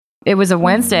It was a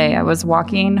Wednesday. I was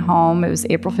walking home. It was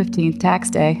April 15th,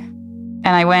 tax day. And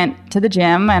I went to the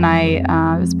gym, and it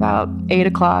was about 8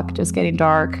 o'clock, just getting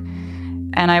dark.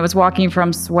 And I was walking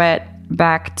from Sweat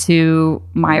back to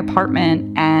my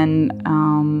apartment, and,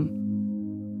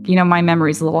 my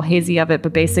memory's a little hazy of it,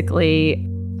 but basically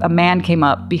a man came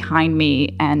up behind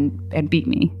me and beat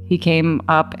me. He came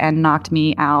up and knocked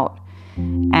me out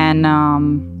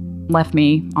and left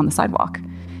me on the sidewalk.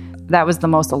 That was the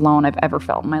most alone I've ever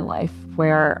felt in my life,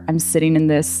 where I'm sitting in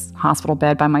this hospital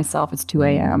bed by myself. It's 2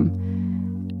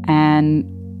 a.m. And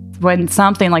when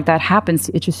something like that happens,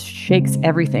 it just shakes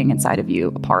everything inside of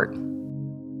you apart.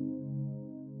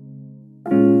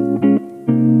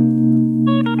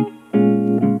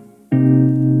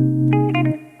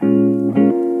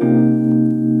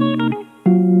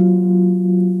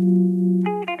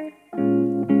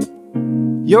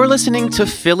 You're listening to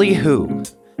Philly Who,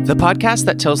 the podcast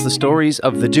that tells the stories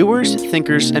of the doers,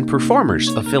 thinkers, and performers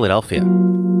of Philadelphia.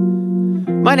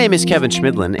 My name is Kevin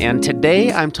Schmidlin, and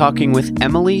today I'm talking with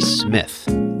Emily Smith.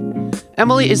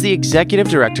 Emily is the executive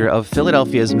director of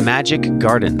Philadelphia's Magic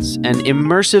Gardens, an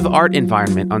immersive art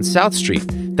environment on South Street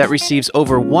that receives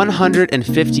over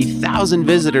 150,000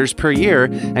 visitors per year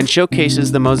and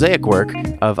showcases the mosaic work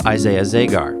of Isaiah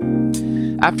Zagar.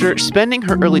 After spending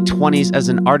her early 20s as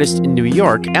an artist in New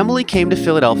York, Emily came to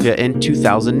Philadelphia in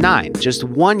 2009, just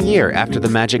 1 year after the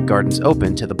Magic Gardens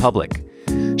opened to the public.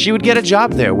 She would get a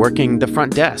job there working the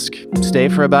front desk, stay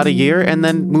for about a year, and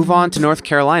then move on to North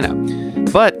Carolina.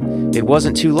 But it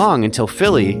wasn't too long until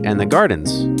Philly and the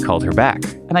Gardens called her back.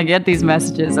 And I get these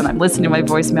messages, and I'm listening to my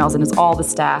voicemails, and it's all the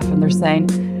staff, and they're saying,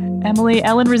 "Emily,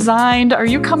 Ellen resigned. Are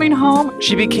you coming home?"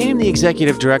 She became the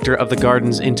executive director of the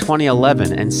Gardens in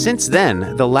 2011, and since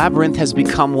then, the Labyrinth has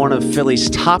become one of Philly's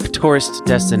top tourist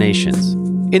destinations.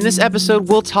 In this episode,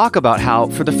 we'll talk about how,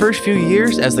 for the first few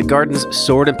years as the Gardens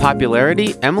soared in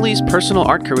popularity, Emily's personal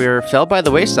art career fell by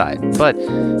the wayside. But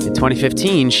in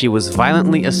 2015, she was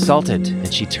violently assaulted,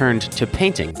 and she turned to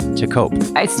painting to cope.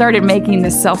 I started making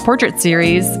this self-portrait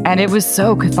series, and it was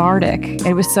so cathartic.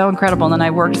 It was so incredible. And then I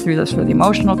worked through the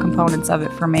emotional components of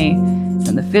it for me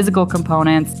and the physical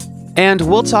components. And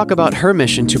we'll talk about her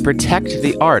mission to protect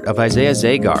the art of Isaiah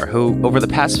Zagar, who, over the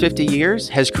past 50 years,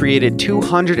 has created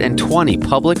 220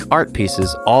 public art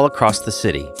pieces all across the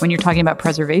city. When you're talking about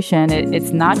preservation,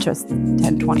 it's not just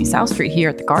 1020 South Street here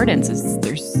at the Gardens.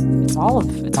 It's all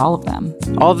of them.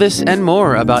 All this and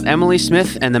more about Emily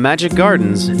Smith and the Magic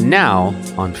Gardens now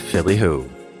on Philly Who.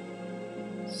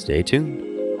 Stay tuned.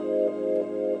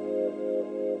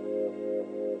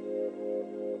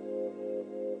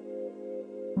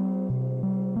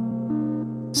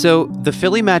 So, the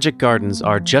Philly Magic Gardens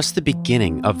are just the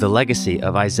beginning of the legacy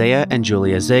of Isaiah and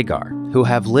Julia Zagar, who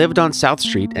have lived on South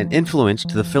Street and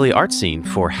influenced the Philly art scene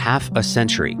for half a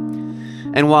century.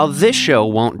 And while this show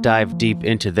won't dive deep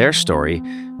into their story,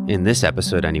 in this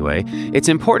episode anyway, it's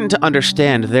important to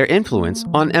understand their influence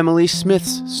on Emily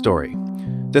Smith's story.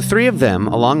 The three of them,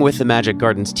 along with the Magic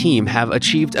Gardens team, have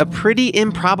achieved a pretty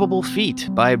improbable feat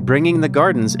by bringing the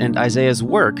Gardens and Isaiah's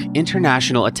work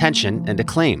international attention and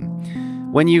acclaim.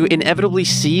 When you inevitably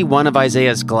see one of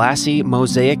Isaiah's glassy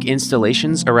mosaic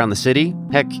installations around the city,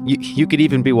 heck, you could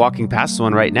even be walking past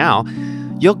one right now,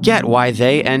 you'll get why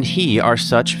they and he are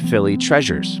such Philly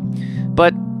treasures.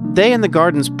 But they and the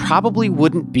Gardens probably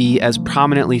wouldn't be as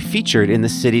prominently featured in the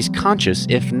city's conscious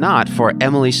if not for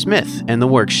Emily Smith and the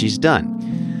work she's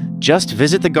done. Just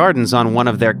visit the Gardens on one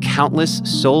of their countless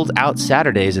sold-out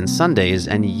Saturdays and Sundays,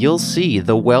 and you'll see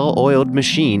the well-oiled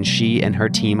machine she and her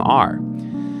team are.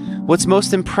 What's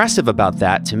most impressive about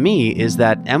that, to me, is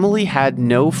that Emily had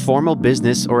no formal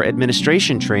business or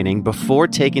administration training before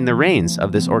taking the reins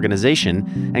of this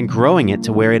organization and growing it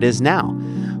to where it is now.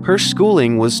 Her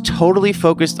schooling was totally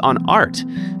focused on art,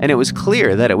 and it was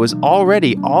clear that it was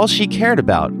already all she cared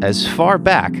about as far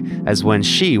back as when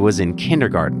she was in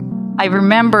kindergarten. I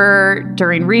remember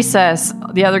during recess,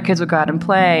 the other kids would go out and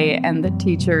play, and the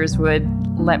teachers would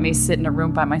let me sit in a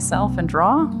room by myself and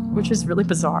draw, which is really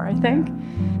bizarre, I think.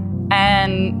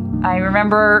 And I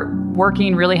remember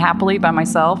working really happily by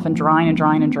myself and drawing and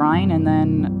drawing and drawing. And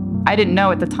then I didn't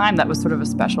know at the time that was sort of a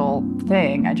special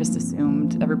thing. I just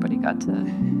assumed everybody got to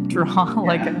draw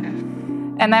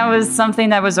and that was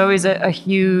something that was always a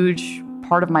huge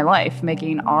part of my life.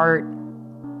 Making art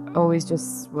always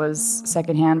just was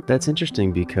secondhand. That's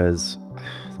interesting because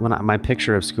my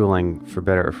picture of schooling, for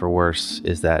better or for worse,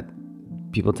 is that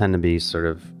people tend to be sort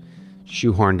of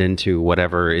shoehorned into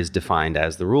whatever is defined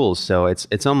as the rules. So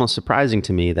it's almost surprising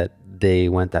to me that they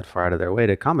went that far out of their way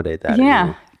to accommodate that.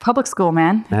 Yeah, public school,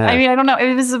 man. I mean, I don't know.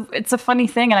 It's a funny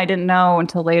thing, and I didn't know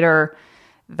until later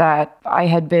that I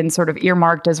had been sort of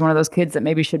earmarked as one of those kids that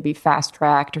maybe should be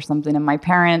fast-tracked or something. And my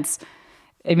parents,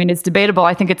 I mean, it's debatable.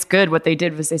 I think it's good. What they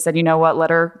did was they said, you know what, let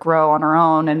her grow on her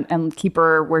own and keep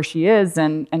her where she is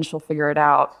and she'll figure it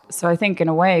out. So I think in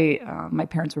a way, my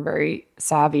parents were very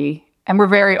savvy and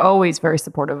were always very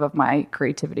supportive of my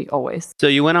creativity, always. So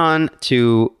you went on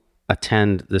to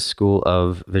attend the School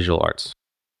of Visual Arts.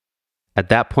 At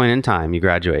that point in time, you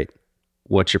graduate.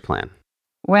 What's your plan?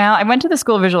 Well, I went to the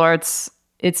School of Visual Arts.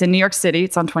 It's in New York City.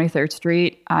 It's on 23rd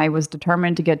Street. I was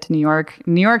determined to get to New York.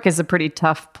 New York is a pretty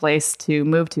tough place to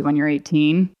move to when you're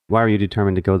 18. Why were you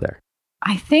determined to go there?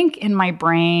 I think in my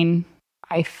brain,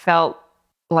 I felt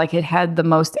like it had the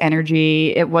most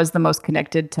energy. It was the most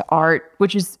connected to art,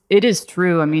 it is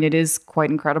true. I mean, it is quite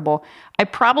incredible. I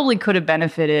probably could have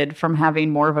benefited from having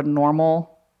more of a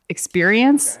normal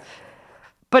experience,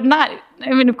 but not, I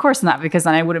mean, of course not, because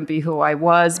then I wouldn't be who I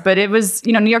was. But it was,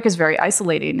 New York is very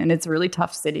isolating and it's a really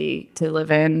tough city to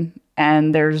live in.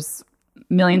 And there's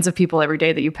millions of people every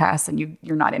day that you pass and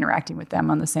you're not interacting with them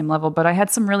on the same level. But I had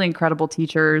some really incredible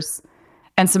teachers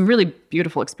and some really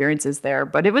beautiful experiences there.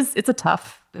 But it was a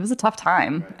tough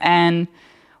time. And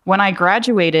when I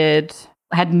graduated,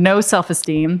 I had no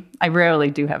self-esteem. I rarely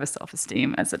do have a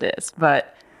self-esteem as it is,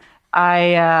 but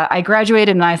I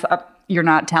graduated and I thought, you're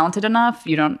not talented enough.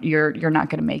 You're not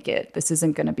going to make it. This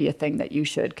isn't going to be a thing that you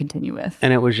should continue with.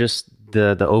 And it was just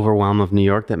the overwhelm of New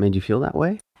York that made you feel that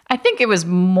way? I think it was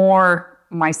more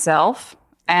myself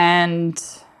and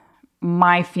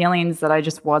my feelings that I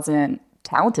just wasn't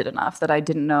talented enough, that I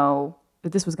didn't know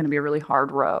that this was going to be a really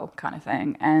hard row kind of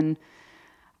thing. And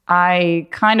I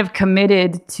kind of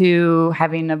committed to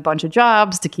having a bunch of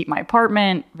jobs to keep my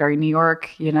apartment, very New York,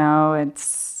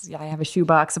 I have a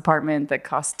shoebox apartment that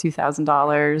costs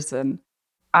 $2,000. And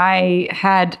I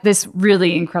had this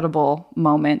really incredible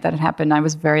moment that had happened. I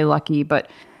was very lucky, but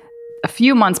a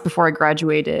few months before I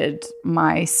graduated,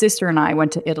 my sister and I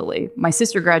went to Italy. My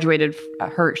sister graduated,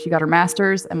 she got her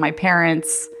master's, and my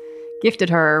parents gifted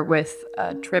her with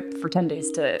a trip for 10 days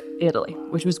to Italy,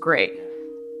 which was great.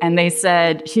 And they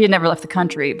said, she had never left the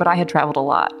country, but I had traveled a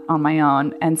lot on my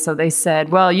own. And so they said,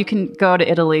 well, you can go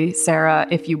to Italy, Sarah,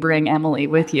 if you bring Emily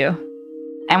with you.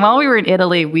 And while we were in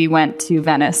Italy, we went to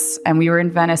Venice. And we were in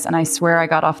Venice, and I swear I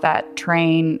got off that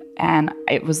train, and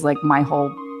it was like my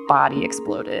whole body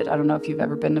exploded. I don't know if you've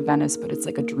ever been to Venice, but it's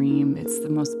like a dream. It's the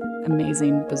most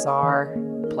amazing, bizarre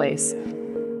place.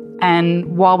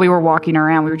 And while we were walking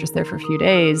around, we were just there for a few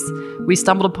days, we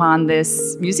stumbled upon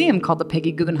this museum called the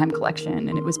Peggy Guggenheim Collection.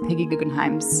 And it was Peggy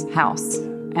Guggenheim's house.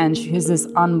 And she has this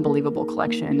unbelievable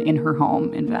collection in her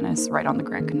home in Venice, right on the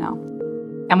Grand Canal.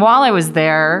 And while I was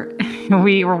there,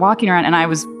 we were walking around and I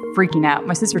was freaking out.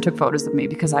 My sister took photos of me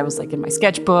because I was like in my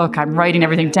sketchbook. I'm writing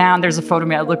everything down. There's a photo of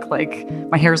me. I look like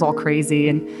my hair's all crazy.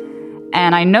 And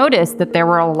I noticed that there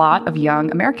were a lot of young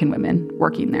American women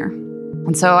working there.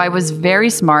 And so I was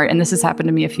very smart, and this has happened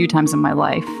to me a few times in my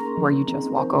life, where you just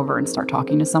walk over and start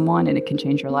talking to someone and it can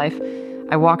change your life.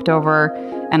 I walked over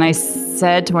and I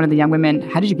said to one of the young women,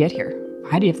 how did you get here?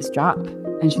 How do you have this job?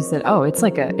 And she said, oh, it's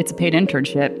a paid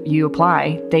internship. You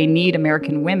apply. They need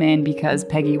American women because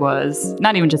Peggy was,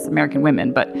 not even just American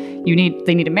women, but they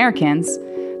need Americans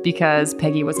because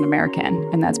Peggy was an American.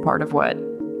 And that's part of what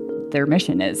their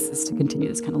mission is to continue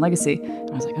this kind of legacy.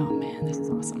 And I was like, oh man, this is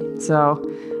awesome. So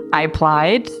I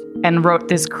applied and wrote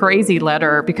this crazy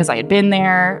letter because I had been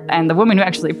there. And the woman who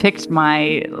actually picked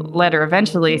my letter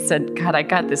eventually said, God, I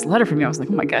got this letter from you. I was like,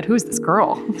 oh my God, who's this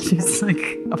girl? She's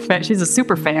like, she's a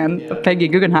super fan of Peggy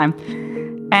Guggenheim.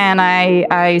 And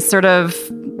I sort of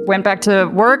went back to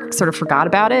work, sort of forgot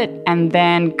about it, and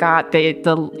then got the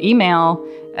email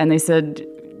and they said,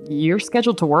 you're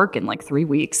scheduled to work in like 3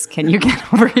 weeks. Can you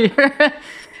get over here?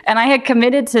 And I had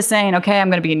committed to saying, okay, I'm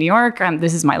going to be in New York.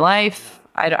 This is my life.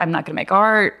 I'm not going to make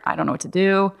art. I don't know what to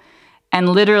do. And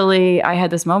literally, I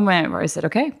had this moment where I said,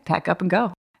 okay, pack up and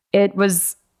go. It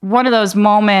was one of those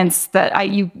moments that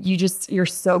you're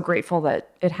so grateful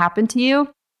that it happened to you.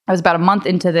 I was about a month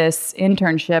into this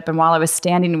internship, and while I was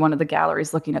standing in one of the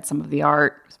galleries looking at some of the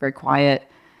art, it was very quiet,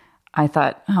 I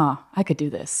thought, oh, I could do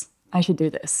this. I should do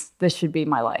this. This should be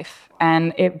my life.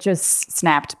 And it just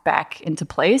snapped back into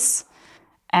place.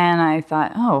 And I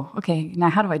thought, oh, okay, now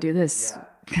how do I do this? Yeah.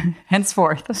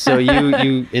 Henceforth. So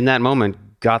you in that moment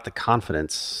got the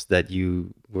confidence that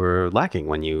you were lacking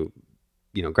when you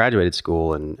graduated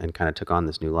school and kind of took on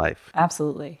this new life.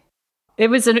 Absolutely. It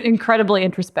was an incredibly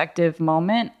introspective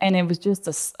moment, and it was just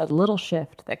a little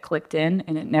shift that clicked in,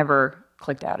 and it never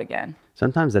clicked out again.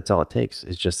 Sometimes that's all it takes,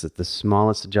 is just the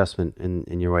smallest adjustment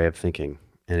in your way of thinking,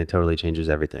 and it totally changes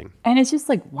everything. And it's just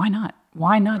like, why not?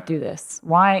 Why not do this?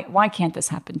 Why can't this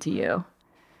happen to you?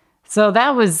 So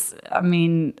that was, I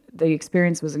mean, the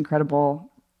experience was incredible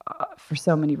for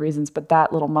so many reasons, but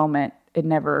that little moment,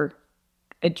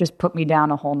 it just put me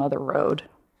down a whole nother road.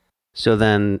 So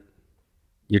then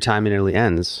your time in Italy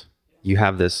ends. You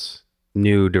have this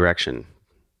new direction.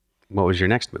 What was your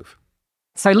next move?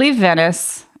 So I leave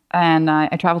Venice and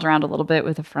I traveled around a little bit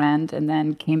with a friend and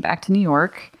then came back to New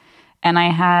York. And I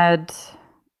had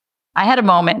a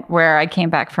moment where I came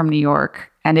back from New York,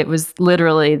 and it was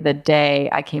literally the day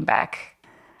I came back.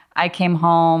 I came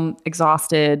home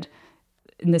exhausted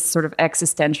in this sort of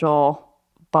existential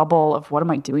bubble of what am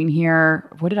I doing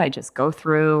here? What did I just go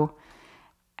through?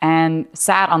 And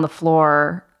sat on the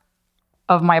floor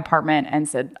of my apartment and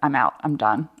said, I'm out. I'm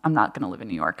done. I'm not going to live in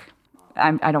New York.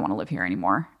 I don't want to live here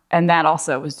anymore. And that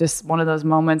also was just one of those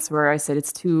moments where I said,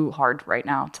 it's too hard right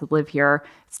now to live here.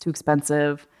 It's too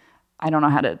expensive. I don't know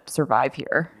how to survive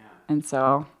here. Yeah. And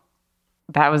so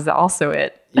that was also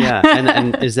it. Yeah.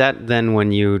 And is that then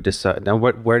when you decide, now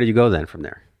where did you go then from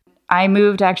there? I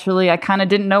moved, actually, I kind of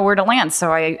didn't know where to land.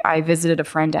 So I visited a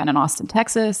friend down in Austin,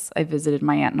 Texas. I visited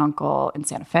my aunt and uncle in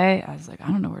Santa Fe. I was like, I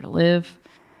don't know where to live.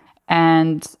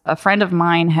 And a friend of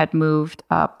mine had moved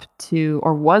up to,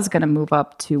 or was going to move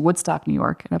up to Woodstock, New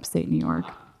York, in upstate New York.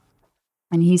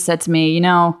 And he said to me,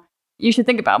 you should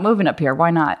think about moving up here.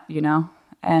 Why not,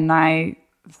 And I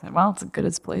said, well, it's as good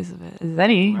a place as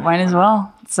any. Might as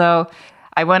well. So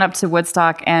I went up to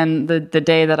Woodstock, and the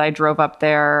day that I drove up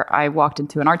there, I walked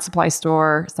into an art supply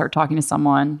store, started talking to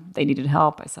someone. They needed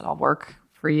help. I said, I'll work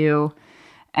for you,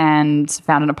 and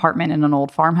found an apartment in an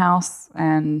old farmhouse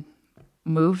and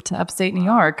moved to upstate New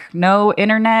York. No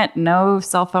internet, no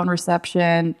cell phone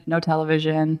reception, no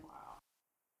television.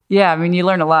 Yeah, I mean, you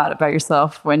learn a lot about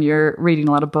yourself when you're reading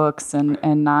a lot of books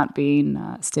and not being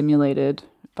stimulated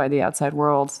by the outside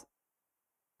world.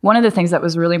 One of the things that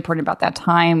was really important about that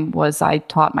time was I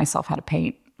taught myself how to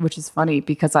paint, which is funny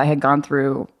because I had gone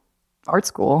through art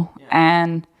school. Yeah.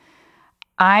 And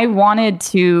I wanted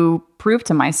to prove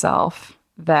to myself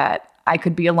that I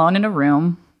could be alone in a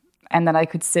room and that I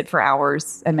could sit for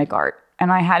hours and make art.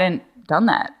 And I hadn't done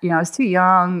that. I was too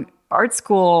young. Art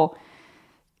school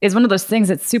is one of those things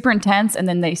that's super intense, and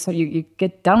then you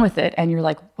get done with it and you're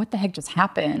like, what the heck just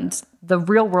happened? The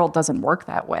real world doesn't work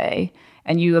that way.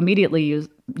 And you immediately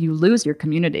you lose your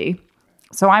community.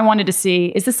 So I wanted to see,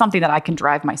 is this something that I can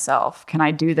drive myself? Can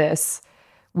I do this?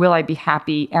 Will I be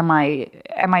happy? Am I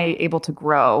able to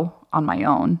grow on my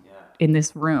own in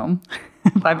this room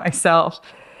by myself?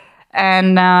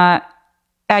 And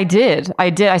I did.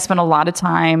 I spent a lot of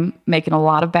time making a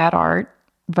lot of bad art,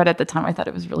 but at the time I thought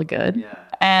it was really good. Yeah.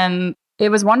 And it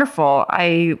was wonderful.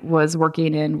 I was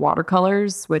working in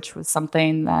watercolors, which was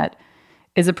something that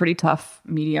is a pretty tough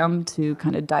medium to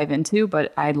kind of dive into,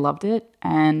 but I loved it.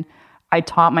 And I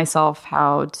taught myself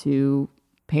how to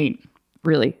paint,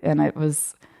 really. And it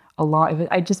was a lot.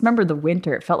 I just remember the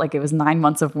winter. It felt like it was 9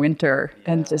 months of winter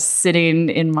and just sitting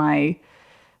in my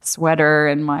sweater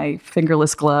and my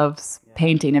fingerless gloves,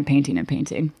 painting and painting and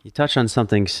painting. You touch on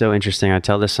something so interesting. I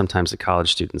tell this sometimes to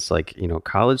college students, like,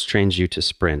 college trains you to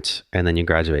sprint and then you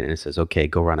graduate and it says, okay,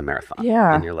 go run a marathon.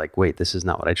 Yeah. And you're like, wait, this is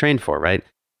not what I trained for, right?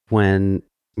 When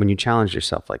you challenged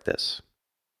yourself like this,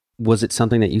 was it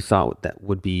something that you thought that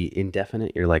would be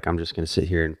indefinite? You're like, I'm just going to sit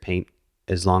here and paint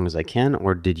as long as I can?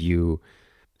 Or did you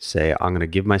say, I'm going to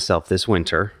give myself this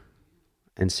winter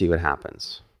and see what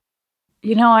happens?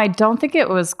 I don't think it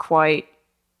was quite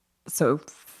so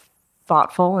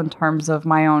thoughtful in terms of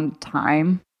my own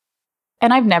time.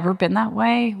 And I've never been that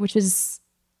way, which is,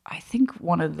 I think,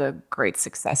 one of the great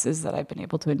successes that I've been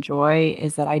able to enjoy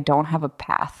is that I don't have a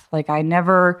path. Like, I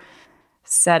never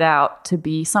set out to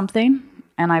be something.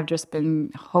 And I've just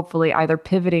been hopefully either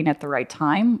pivoting at the right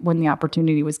time when the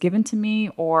opportunity was given to me,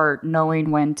 or knowing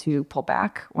when to pull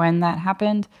back when that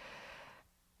happened.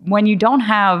 When you don't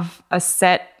have a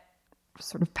set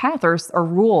sort of path or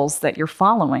rules that you're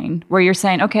following, where you're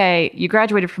saying, okay, you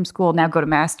graduated from school, now get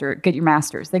your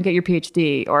master's, then get your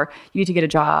PhD, or you need to get a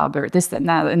job, or this, and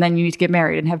that, and then you need to get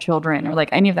married and have children, or like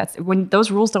any of that. When those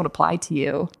rules don't apply to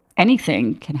you,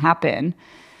 anything can happen.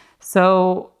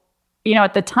 So,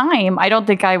 at the time, I don't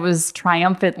think I was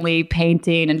triumphantly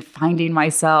painting and finding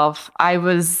myself. I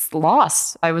was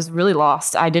lost. I was really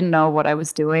lost. I didn't know what I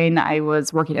was doing. I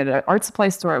was working at an art supply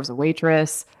store. I was a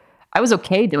waitress. I was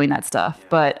okay doing that stuff,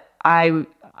 but I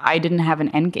didn't have an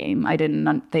end game. I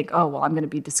didn't think, oh, well, I'm going to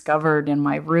be discovered in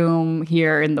my room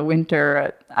here in the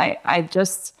winter. I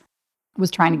just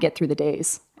was trying to get through the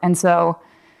days. And so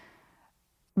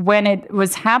when it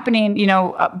was happening,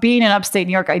 being in upstate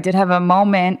New York, I did have a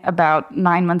moment about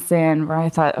 9 months in where I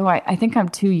thought, oh, I think I'm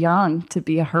too young to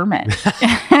be a hermit.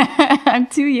 I'm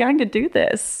too young to do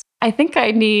this. I think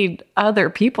I need other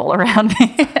people around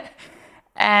me.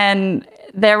 And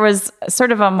there was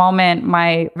sort of a moment,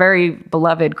 my very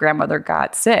beloved grandmother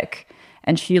got sick,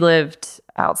 and she lived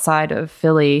outside of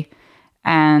Philly,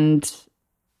 and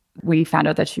we found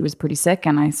out that she was pretty sick.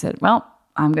 And I said, well,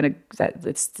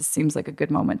 this seems like a good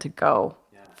moment to go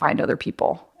find other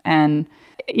people. And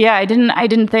yeah, I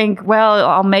didn't think, well,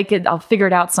 I'll figure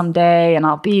it out someday, and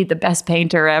I'll be the best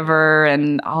painter ever,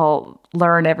 and I'll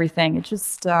learn everything. It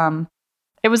just,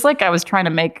 it was like I was trying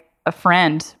to make a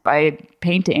friend by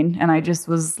painting, and I just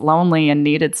was lonely and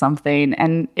needed something.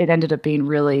 And it ended up being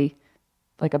really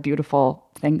like a beautiful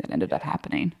thing that ended up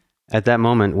happening. At that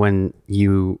moment when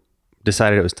you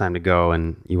decided it was time to go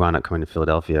and you wound up coming to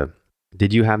Philadelphia,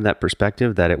 did you have that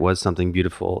perspective that it was something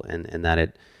beautiful and that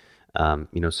it,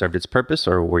 served its purpose?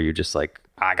 Or were you just like,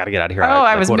 I got to get out of here?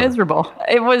 I was miserable.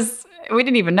 We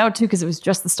didn't even know too, because it was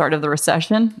just the start of the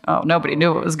recession. Oh, nobody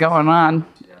knew what was going on.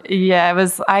 Yeah,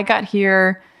 I got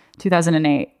here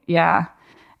 2008. Yeah.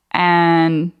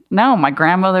 And no, my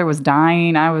grandmother was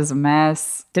dying. I was a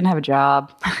mess. Didn't have a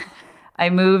job. I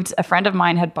moved. A friend of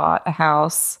mine had bought a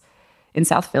house in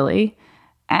South Philly,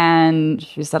 and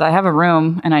she said, I have a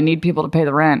room and I need people to pay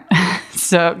the rent.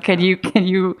 So can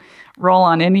you roll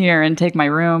on in here and take my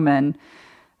room? And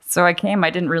so I came. I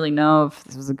didn't really know if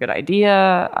this was a good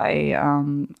idea.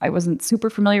 I wasn't super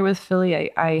familiar with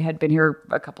Philly. I had been here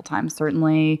a couple times,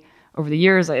 certainly over the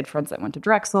years. I had friends that went to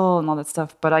Drexel and all that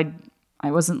stuff, but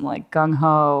I wasn't like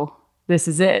gung-ho. This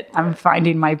is it. I'm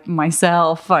finding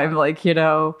myself. I'm like,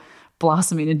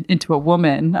 blossoming into a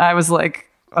woman. I was like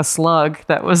a slug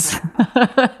that was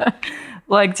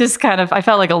like just kind of, I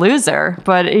felt like a loser,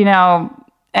 but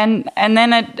and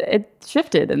then it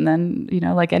shifted, and then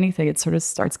like anything, it sort of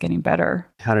starts getting better.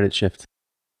 How did it shift?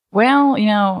 Well,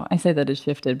 I say that it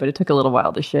shifted, but it took a little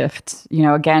while to shift.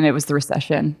 Again, it was the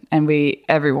recession, and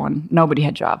nobody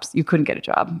had jobs. You couldn't get a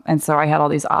job. And so I had all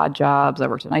these odd jobs. I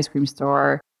worked in an ice cream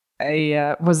store.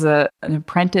 I was an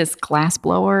apprentice glass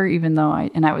blower, even though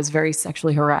I was very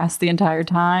sexually harassed the entire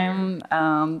time.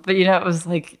 But it was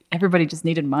like everybody just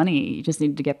needed money. You just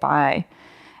needed to get by.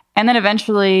 And then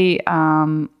eventually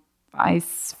I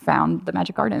found the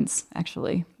Magic Gardens,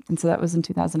 actually. And so that was in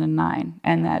 2009.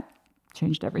 And that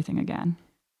changed everything again.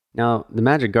 Now, the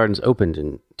Magic Gardens opened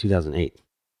in 2008.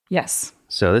 Yes.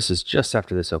 So this is just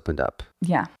after this opened up.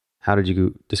 Yeah. How did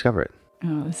you discover it?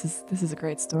 Oh, this is a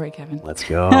great story, Kevin. Let's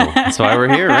go. That's why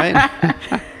we're here, right?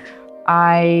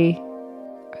 I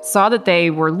saw that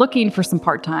they were looking for some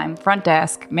part-time, front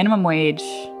desk, minimum wage,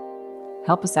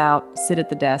 help us out, sit at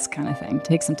the desk kind of thing,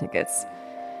 take some tickets.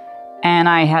 And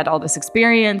I had all this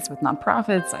experience with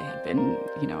nonprofits. I had been,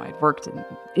 I'd worked in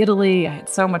Italy. I had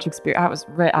so much experience. I was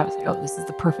like, oh, this is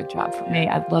the perfect job for me.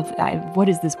 What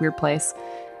is this weird place?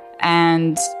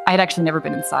 And I had actually never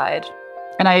been inside.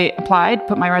 And I applied,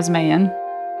 put my resume in,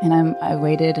 and I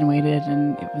waited and waited,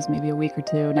 and it was maybe a week or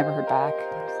two, never heard back.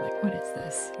 I was like, what is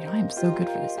this? I am so good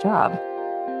for this job.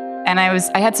 And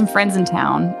I had some friends in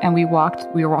town, and we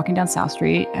were walking down South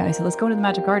Street, and I said, let's go to the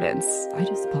Magic Gardens. I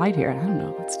just applied here, and I don't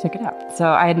know, let's check it out. So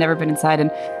I had never been inside,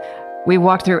 and we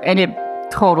walked through, and it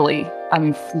totally,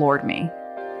 floored me.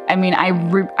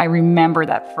 I remember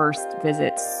that first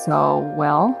visit so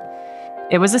well.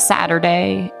 It was a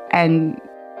Saturday, and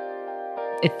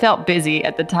it felt busy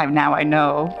at the time. Now I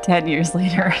know, 10 years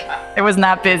later, it was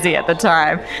not busy at the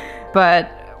time.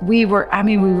 But we were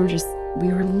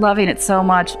loving it so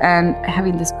much and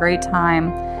having this great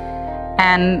time.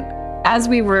 And as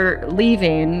we were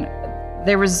leaving,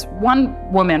 there was one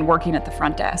woman working at the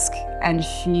front desk, and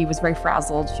she was very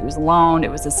frazzled. She was alone.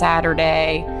 It was a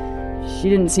Saturday.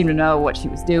 She didn't seem to know what she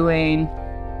was doing.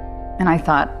 And I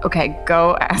thought, okay,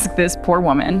 go ask this poor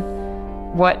woman,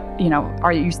 what,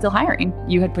 are you still hiring?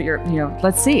 You had put your,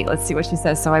 let's see what she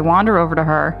says. So I wander over to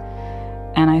her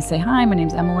and I say, hi, my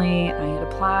name's Emily. I had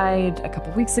applied a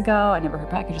couple weeks ago. I never heard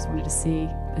back. I just wanted to see,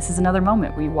 this is another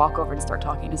moment where you walk over and start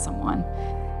talking to someone.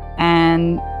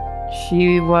 And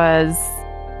she was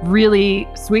really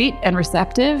sweet and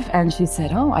receptive. And she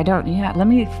said, let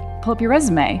me pull up your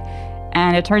resume.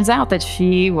 And it turns out that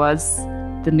she was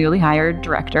the newly hired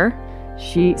director.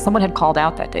 Someone had called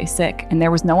out that day sick, and there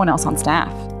was no one else on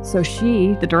staff. So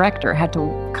she, the director, had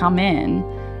to come in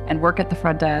and work at the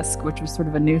front desk, which was sort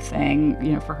of a new thing,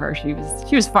 for her. She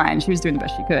was fine. She was doing the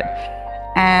best she could.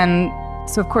 And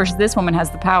so, of course, this woman has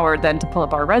the power then to pull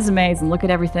up our resumes and look at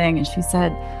everything. And she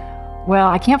said, well,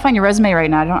 I can't find your resume right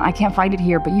now. I can't find it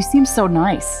here, but you seem so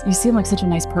nice. You seem like such a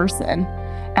nice person.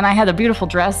 And I had a beautiful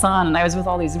dress on, and I was with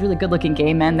all these really good-looking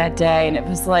gay men that day. And it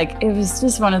was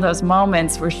just one of those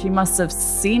moments where she must have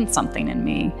seen something in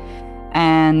me.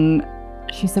 And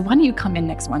she said, why don't you come in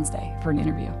next Wednesday for an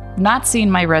interview? Not seeing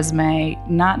my resume,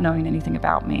 not knowing anything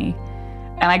about me.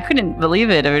 And I couldn't believe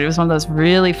it. It was one of those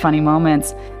really funny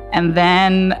moments. And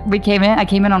then I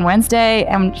came in on Wednesday,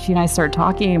 and she and I started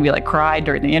talking, and we like cried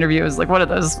during the interview. It was like one of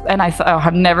those, and I thought, oh,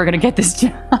 I'm never going to get this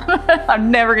job.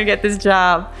 I'm never going to get this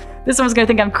job. This one's going to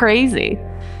think I'm crazy.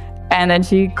 And then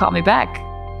she called me back.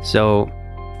 So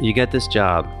you get this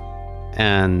job,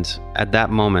 and at that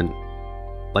moment,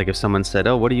 like if someone said,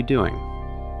 oh, what are you doing?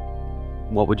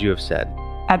 What would you have said?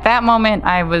 At that moment,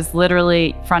 I was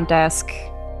literally front desk,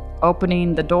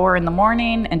 opening the door in the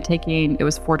morning and it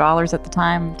was $4 at the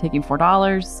time, taking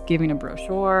 $4, giving a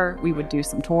brochure. We would do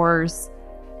some tours.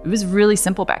 It was really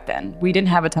simple back then. We didn't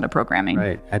have a ton of programming.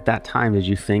 Right. At that time, did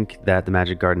you think that the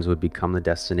Magic Gardens would become the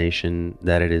destination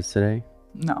that it is today?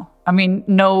 No. I mean,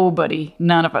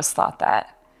 none of us thought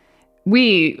that.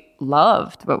 We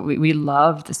loved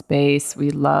the space. We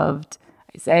loved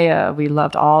Isaiah. We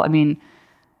loved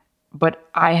but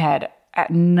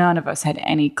none of us had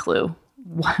any clue.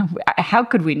 How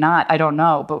could we not? I don't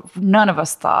know. But none of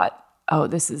us thought, oh,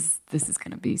 this is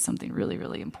going to be something really,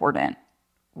 really important.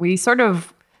 We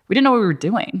didn't know what we were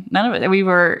doing. None of it. We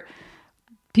were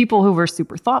people who were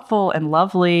super thoughtful and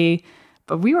lovely,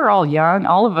 but we were all young.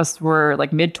 All of us were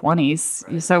like mid-20s.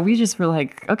 Right. So we just were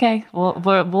like, okay,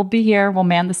 we'll be here. We'll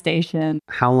man the station.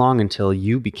 How long until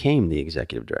you became the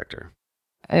executive director?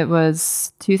 It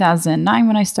was 2009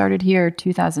 when I started here.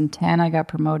 2010, I got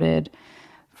promoted.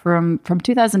 From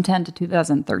 2010 to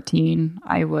 2013,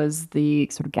 I was the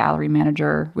sort of gallery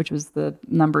manager, which was the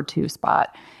number 2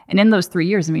 spot. And in those 3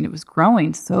 years, I mean, it was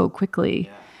growing so quickly.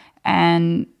 Yeah.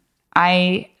 And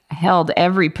I held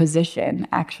every position,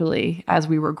 actually, as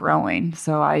we were growing.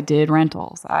 So I did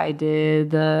rentals. I did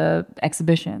the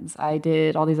exhibitions. I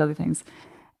did all these other things.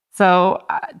 So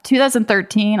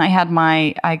 2013, I had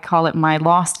I call it my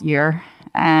lost year,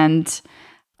 and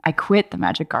I quit the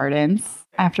Magic Gardens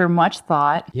after much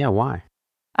thought. Yeah, why?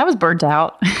 I was burnt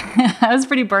out. I was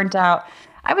pretty burnt out.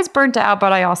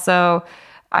 But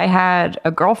I had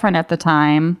a girlfriend at the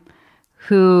time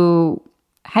who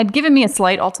had given me a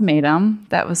slight ultimatum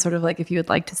that was sort of like, if you would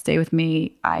like to stay with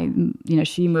me,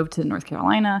 she moved to North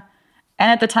Carolina.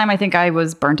 And at the time, I think I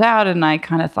was burnt out, and I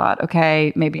kind of thought,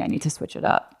 okay, maybe I need to switch it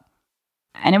up.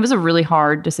 And it was a really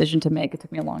hard decision to make. It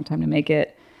took me a long time to make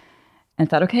it. And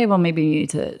thought, okay, well, maybe you need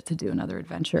to do another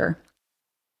adventure.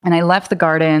 And I left the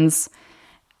gardens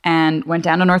and went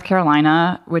down to North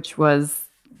Carolina, which was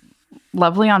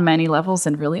lovely on many levels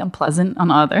and really unpleasant on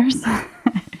others.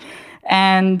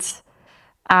 And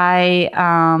I,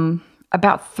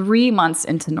 about 3 months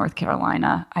into North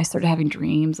Carolina, I started having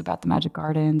dreams about the Magic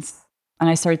Gardens. And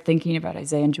I started thinking about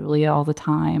Isaiah and Julia all the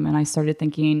time. And I started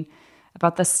thinking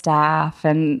about the staff.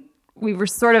 And we were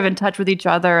sort of in touch with each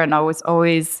other, and I was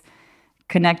always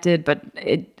connected, but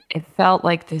it felt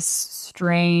like this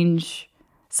strange,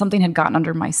 something had gotten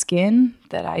under my skin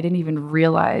that I didn't even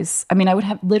realize. I mean, I would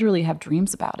literally have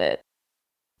dreams about it.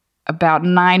 About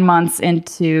 9 months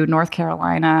into North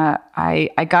Carolina,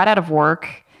 I got out of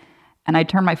work and I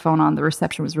turned my phone on. The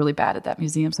reception was really bad at that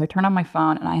museum. So I turned on my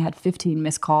phone and I had 15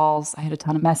 missed calls. I had a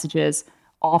ton of messages,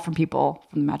 all from people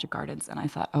from the Magic Gardens. And I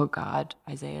thought, oh God,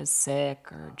 Isaiah's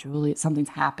sick, or Julia, something's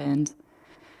happened.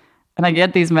 And I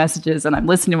get these messages and I'm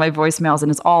listening to my voicemails,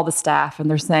 and it's all the staff, and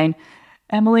they're saying,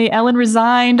 Emily, Ellen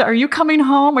resigned. Are you coming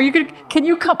home? Can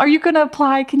you come? Are you going to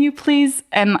apply? Can you please?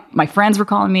 And my friends were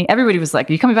calling me. Everybody was like,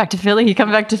 are you coming back to Philly? Are you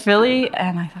coming back to Philly?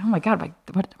 And I thought, oh my God,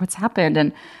 what's happened?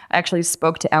 And I actually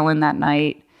spoke to Ellen that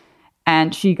night,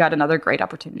 and she got another great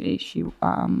opportunity.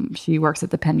 She works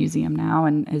at the Penn Museum now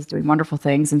and is doing wonderful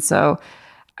things. And so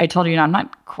I told her, I'm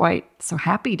not quite so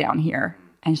happy down here.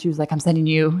 And she was like, I'm sending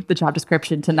you the job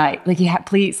description tonight. Like,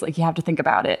 please, you have to think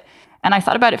about it. And I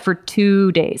thought about it for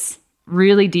 2 days,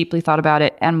 really deeply thought about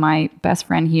it. And my best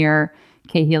friend here,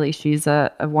 Kay Healy, she's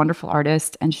a wonderful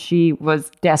artist, and she was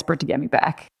desperate to get me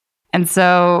back. And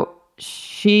so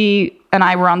she and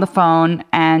I were on the phone,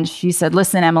 and she said,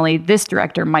 listen, Emily, this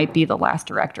director might be the last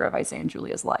director of Isaiah and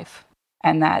Julia's life,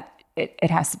 and that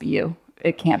it has to be you.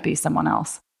 It can't be someone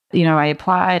else. I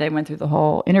applied. I went through the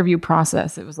whole interview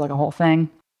process. It was like a whole thing.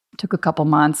 It took a couple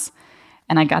months,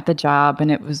 and I got the job, and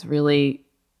it was really,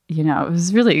 it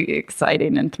was really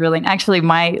exciting and thrilling. Actually,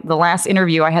 the last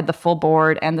interview, I had the full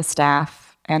board and the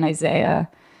staff and Isaiah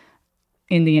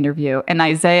in the interview. And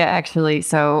Isaiah actually,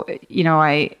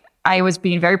 I was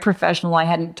being very professional. I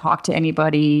hadn't talked to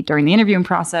anybody during the interviewing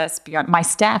process. Beyond my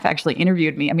staff actually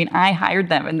interviewed me. I mean, I hired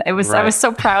them, and I was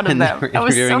so proud of them. I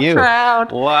was so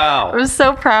proud. Wow. I was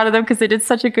so proud of them because they did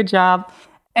such a good job.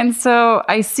 And so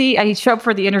I show up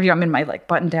for the interview. I'm in my like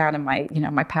button down and my,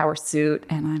 my power suit,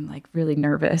 and I'm like really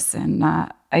nervous. And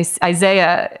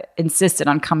Isaiah insisted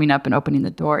on coming up and opening the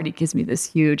door, and he gives me this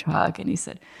huge hug, and he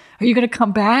said, "Are you going to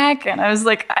come back?" And I was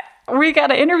like, "We got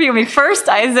to interview me first,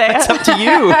 Isaiah." It's up to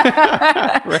you.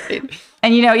 Right.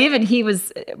 And, even he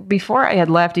was, before I had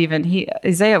left,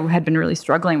 Isaiah had been really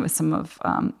struggling with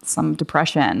some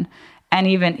depression. And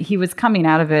even he was coming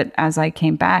out of it as I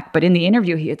came back. But in the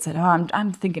interview, he had said,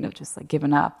 I'm thinking of just like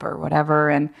giving up or whatever.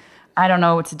 And I don't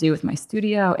know what to do with my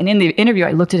studio. And in the interview,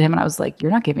 I looked at him and I was like, you're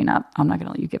not giving up. I'm not going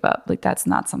to let you give up. Like, that's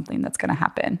not something that's going to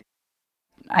happen.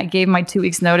 I gave my 2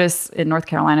 weeks notice in North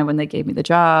Carolina when they gave me the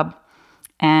job.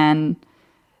 And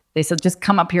they said, just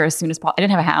come up here as soon as possible. I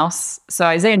didn't have a house. So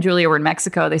Isaiah and Julia were in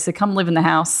Mexico. They said, come live in the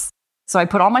house. So I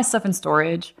put all my stuff in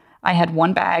storage. I had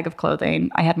 1 bag of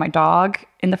clothing. I had my dog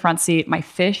in the front seat, my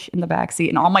fish in the back seat,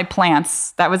 and all my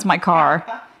plants. That was my car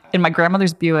in my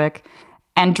grandmother's Buick.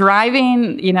 And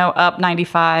driving, up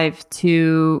 95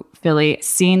 to Philly,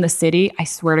 seeing the city, I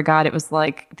swear to God, it was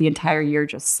like the entire year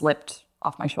just slipped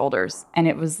off my shoulders. And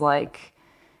it was like,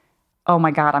 oh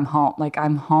my God, I'm home. Like,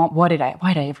 I'm home. Why did I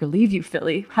ever leave you,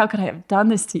 Philly? How could I have done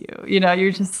this to you?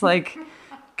 You're just like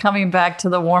coming back to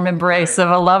the warm embrace of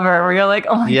a lover where you're like,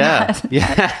 oh my God,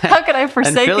 how could I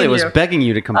forsake you? And Philly was begging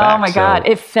you to come back. Oh my God,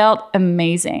 it felt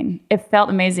amazing.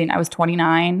 I was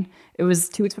 29. It was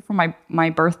 2 weeks before my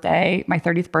birthday, my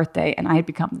 30th birthday, and I had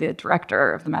become the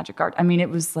director of the Magic Garden. I mean, it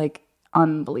was like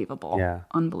unbelievable. Yeah.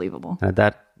 Unbelievable. At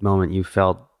that moment, you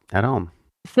felt at home.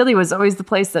 Philly was always the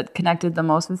place that connected the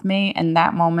most with me. And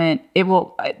that moment,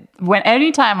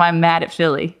 anytime I'm mad at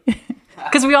Philly,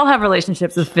 because we all have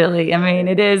relationships with Philly. I mean,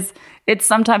 it's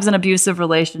sometimes an abusive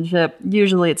relationship.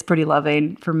 Usually it's pretty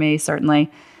loving for me,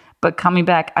 certainly. But coming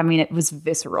back, I mean, it was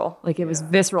visceral. Like, it was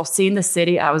visceral. Seeing the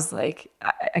city, I was like,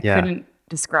 I couldn't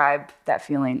describe that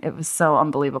feeling. It was so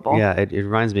unbelievable. Yeah, it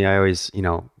reminds me, I always,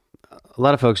 a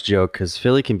lot of folks joke because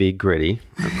Philly can be gritty,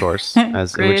 of course,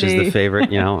 which is the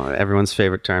favorite, everyone's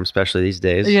favorite term, especially these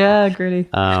days. Yeah, gritty.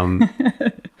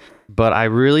 But I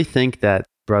really think that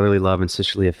brotherly love and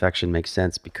sisterly affection makes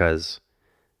sense because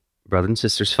brothers and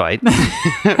sisters fight,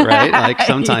 right? Like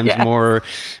sometimes more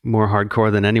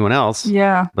hardcore than anyone else.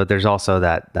 Yeah. But there's also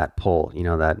that pull,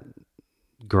 that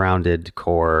grounded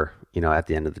core, at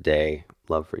the end of the day,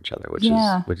 love for each other, which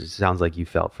sounds like you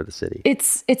felt for the city.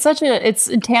 It's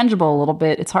intangible a little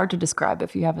bit. It's hard to describe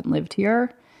if you haven't lived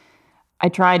here. I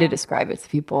try to describe it to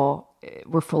people.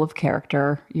 We're full of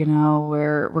character,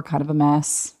 we're kind of a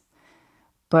mess.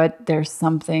 But there's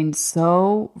something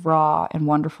so raw and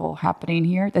wonderful happening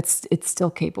here it's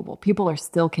still capable. People are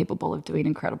still capable of doing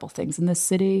incredible things in this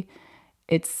city.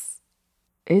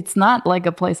 It's not like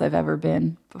a place I've ever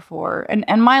been before.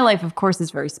 And my life, of course,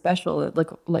 is very special.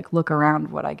 Look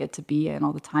around what I get to be in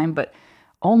all the time. But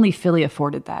only Philly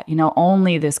afforded that.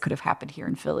 Only this could have happened here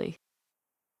in Philly.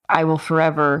 I will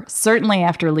forever, certainly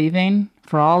after leaving,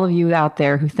 for all of you out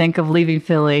there who think of leaving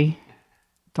Philly,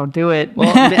 don't do it.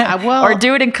 Or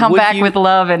do it and come back with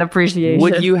love and appreciation.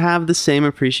 Would you have the same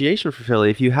appreciation for Philly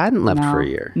if you hadn't left for a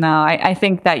year? No, I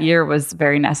think that year was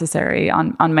very necessary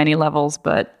on many levels.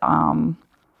 But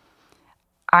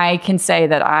I can say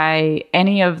that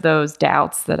any of those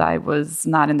doubts that I was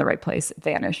not in the right place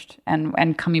vanished.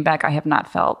 And coming back, I have not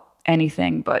felt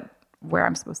anything but where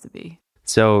I'm supposed to be.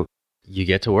 So you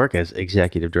get to work as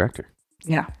executive director.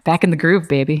 Yeah, back in the groove,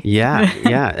 baby.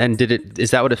 Yeah. And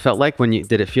is that what it felt like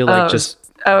did it feel like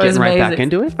getting right back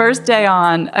into it? First day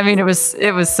on, I mean, it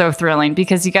was so thrilling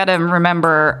because you got to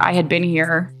remember I had been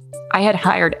here. I had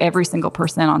hired every single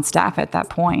person on staff at that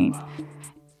point.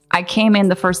 I came in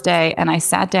the first day and I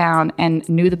sat down and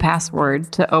knew the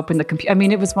password to open the computer. I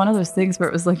mean, it was one of those things where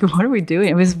it was like, what are we doing?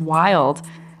 It was wild.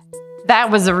 That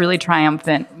was a really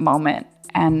triumphant moment.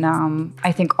 And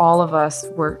I think all of us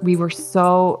were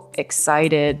so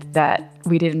excited that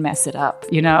we didn't mess it up,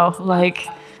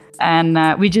 and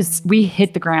we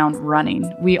hit the ground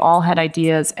running. We all had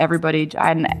ideas, everybody,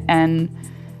 and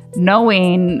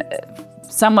knowing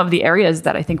some of the areas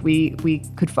that I think we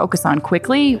could focus on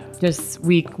quickly,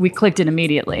 we clicked in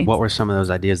immediately. What were some of those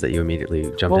ideas that you immediately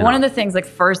jumped in on? Well, one of the things, like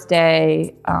first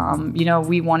day,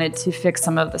 we wanted to fix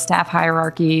some of the staff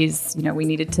hierarchies. We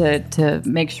needed to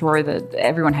make sure that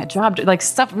everyone had jobs, like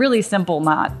stuff really simple,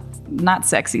 not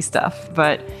sexy stuff,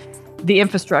 but the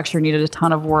infrastructure needed a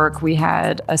ton of work. We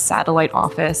had a satellite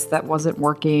office that wasn't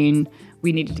working.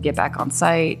 We needed to get back on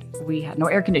site. We had no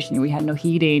air conditioning. We had no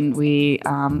heating. We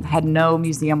had no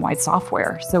museum-wide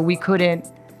software. So we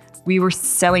were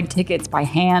selling tickets by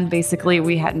hand, basically.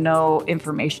 We had no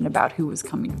information about who was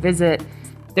coming to visit.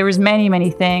 there was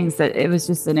many things that it was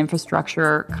just an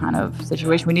infrastructure kind of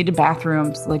situation. We needed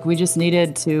bathrooms. Like, we just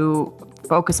needed to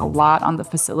focus a lot on the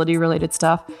facility related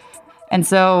stuff. And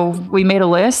so we made a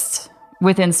list.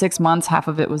 Within 6 months, half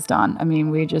of it was done. I mean,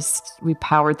 we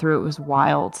powered through. It was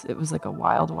wild. It was like a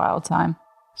wild time.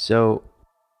 So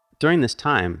during this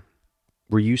time,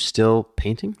 were you still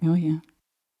painting? Oh, yeah.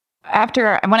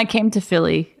 When I came to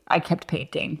Philly, I kept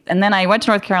painting. And then I went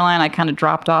to North Carolina. I kind of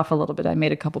dropped off a little bit. I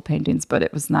made a couple paintings, but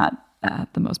it was not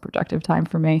the most productive time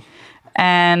for me.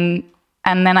 And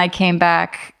then I came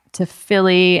back to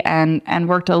Philly and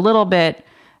worked a little bit,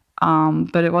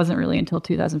 but it wasn't really until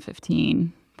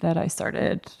 2015 that I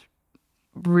started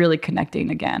really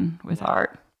connecting again with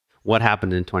art. What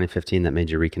happened in 2015 that made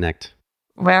you reconnect?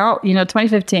 Well,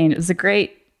 2015, it was a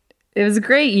great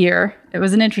year. It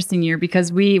was an interesting year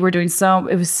because we were doing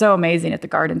it was so amazing at the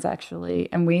Gardens, actually.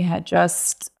 And we had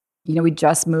we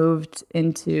just moved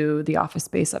into the office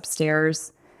space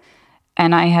upstairs.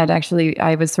 And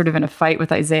I was sort of in a fight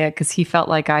with Isaiah because he felt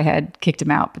like I had kicked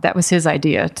him out, but that was his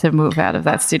idea to move out of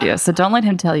that studio. So don't let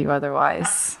him tell you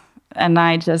otherwise. And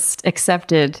I just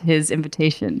accepted his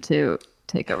invitation to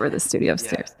take over the studio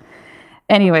upstairs. Yeah.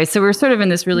 Anyway, so we were sort of in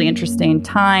this really interesting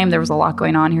time. There was a lot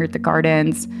going on here at the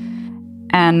Gardens.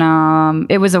 And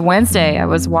it was a Wednesday. I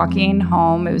was walking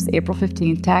home. It was April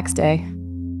 15th, tax day.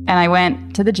 And I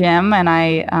went to the gym, and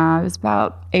it was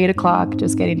about 8 o'clock,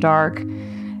 just getting dark.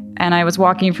 And I was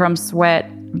walking from Sweat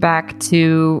back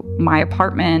to my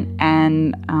apartment.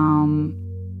 And,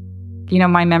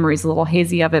 my memory's a little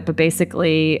hazy of it, but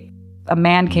basically a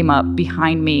man came up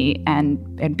behind me and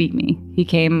beat me. He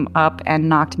came up and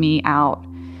knocked me out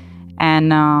and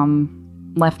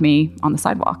left me on the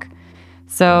sidewalk.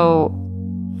 So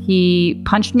he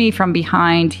punched me from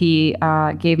behind. He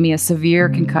gave me a severe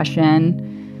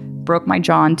concussion, broke my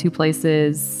jaw in 2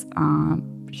 places,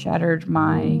 shattered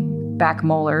my back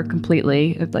molar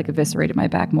completely, like eviscerated my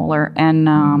back molar,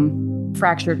 and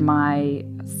fractured my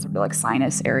sort of like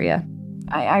sinus area.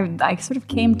 I sort of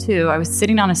came to, I was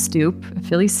sitting on a stoop, a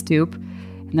Philly stoop,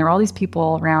 and there were all these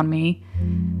people around me.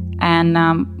 And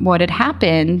what had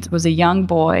happened was a young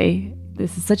boy,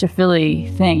 this is such a Philly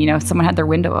thing, someone had their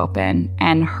window open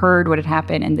and heard what had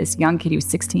happened. And this young kid, he was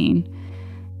 16,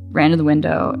 ran to the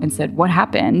window and said, "What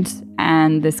happened?"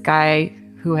 And this guy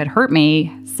who had hurt me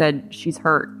said, "She's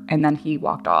hurt." And then he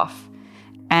walked off.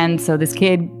 And so this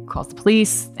kid calls the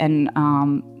police, and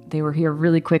they were here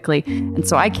really quickly. And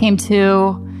so I came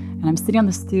to, and I'm sitting on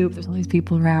the stoop. There's all these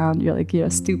people around. You're like,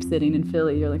 stoop sitting in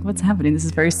Philly. You're like, what's happening? This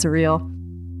is very surreal.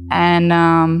 And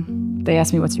they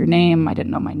asked me, "What's your name?" I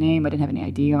didn't know my name. I didn't have any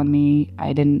ID on me.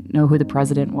 I didn't know who the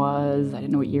president was. I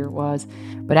didn't know what year it was.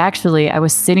 But actually, I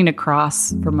was sitting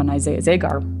across from an Isaiah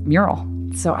Zagar mural.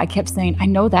 So I kept saying, "I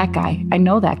know that guy. I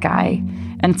know that guy."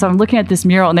 And so I'm looking at this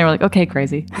mural, and they were like, "Okay,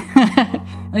 crazy."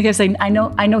 And I kept saying, I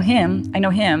know him. I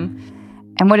know him.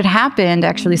 And what had happened,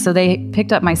 actually, so they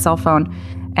picked up my cell phone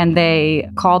and they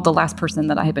called the last person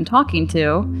that I had been talking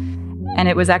to. And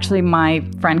it was actually my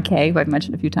friend Kay, who I've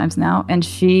mentioned a few times now. And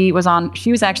she was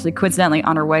actually coincidentally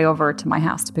on her way over to my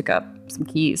house to pick up some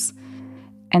keys.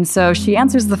 And so she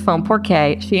answers the phone, poor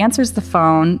Kay. She answers the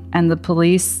phone, and the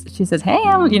police, she says, "Hey,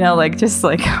 I'm, just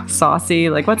like saucy,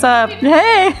 like, what's up?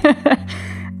 Hey."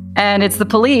 And it's the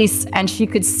police, and she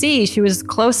was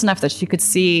close enough that she could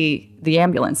see the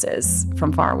ambulances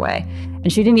from far away.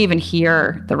 And she didn't even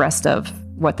hear the rest of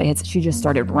what they had said. She just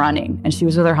started running, and she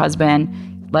was with her husband,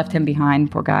 left him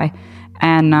behind, poor guy.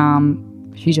 And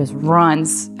she just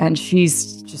runs, and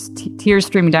she's just tears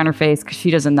streaming down her face because she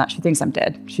thinks I'm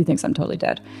dead. She thinks I'm totally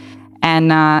dead.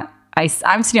 And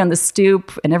I'm sitting on the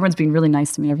stoop, and everyone's being really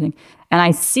nice to me and everything. And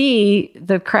I see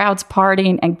the crowds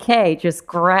partying, and Kay just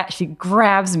she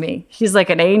grabs me. She's like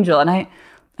an angel, and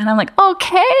I'm like,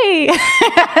 "Okay."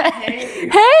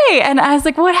 Hey. And I was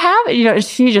like, "What happened?"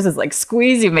 She just is like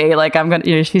squeezing me, like I'm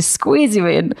gonna, she's squeezing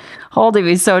me and holding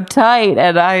me so tight.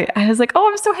 And I was like, "Oh,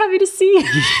 I'm so happy to see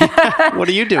you." What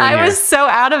are you doing I here? was so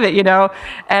out of it,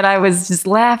 and I was just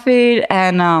laughing.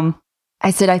 And I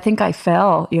said, "I think I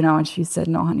fell," and she said,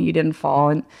 "No, honey, you didn't fall."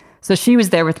 And so she was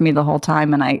there with me the whole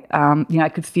time. And I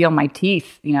could feel my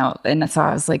teeth, and so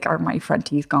I was like, "Are my front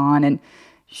teeth gone?" And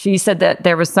she said that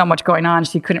there was so much going on,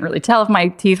 she couldn't really tell if my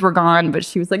teeth were gone, but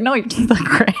she was like, "No, your teeth look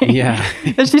great." Yeah.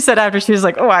 And she said after, she was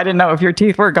like, "Oh, I didn't know if your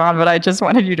teeth were gone, but I just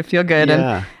wanted you to feel good."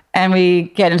 Yeah. And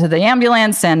we get into the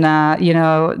ambulance, and I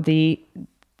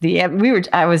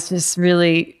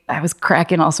was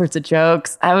cracking all sorts of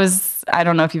jokes. I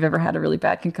don't know if you've ever had a really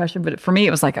bad concussion, but for me,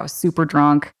 it was like I was super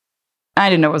drunk. I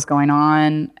didn't know what was going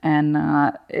on. And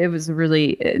it was a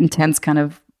really intense kind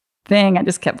of thing. I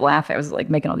just kept laughing. I was like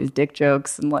making all these dick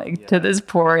jokes and like to this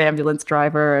poor ambulance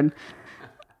driver. And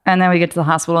then we get to the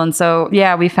hospital. And so,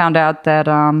 yeah, we found out that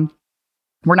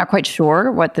we're not quite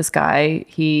sure what this guy,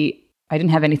 I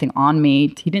didn't have anything on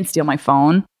me. He didn't steal my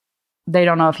phone. They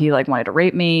don't know if he like wanted to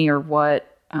rape me or what.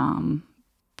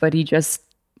 But he just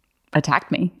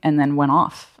attacked me and then went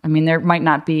off. I mean, there might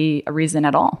not be a reason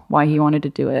at all why he wanted to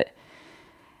do it.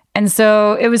 And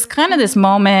so it was kind of this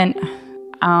moment.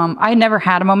 I never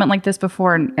had a moment like this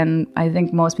before. And I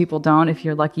think most people don't. If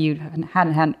you're lucky, you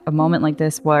hadn't had a moment like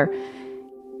this where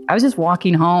I was just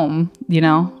walking home,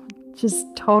 just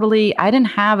totally, I didn't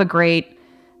have a great,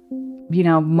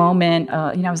 moment.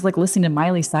 I was like listening to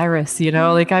Miley Cyrus,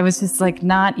 like I was just like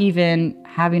not even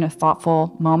having a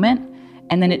thoughtful moment.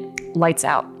 And then it lights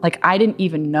out. Like I didn't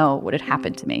even know what had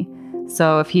happened to me.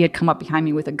 So if he had come up behind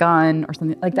me with a gun or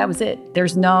something, like that was it.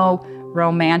 There's no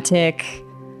romantic,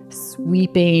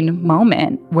 sweeping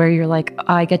moment where you're like,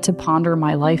 I get to ponder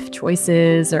my life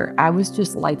choices, or I was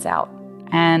just lights out.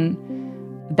 And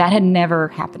that had never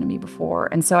happened to me before.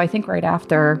 And so I think right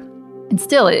after, and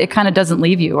still it kind of doesn't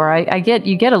leave you, or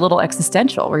you get a little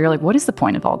existential where you're like, what is the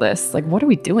point of all this? Like, what are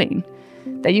we doing?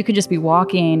 That you could just be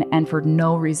walking and for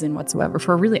no reason whatsoever,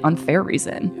 for a really unfair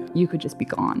reason, you could just be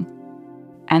gone.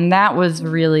 And that was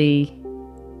really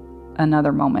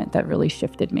another moment that really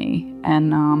shifted me.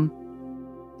 And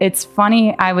it's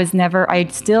funny, I've never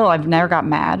got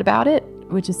mad about it,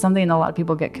 which is something that a lot of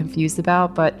people get confused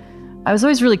about. But I was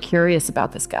always really curious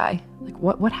about this guy. Like,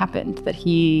 what happened that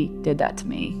he did that to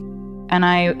me? And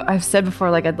I've said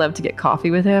before, like, I'd love to get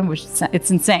coffee with him, which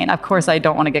it's insane. Of course, I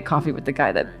don't want to get coffee with the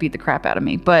guy that beat the crap out of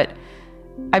me. But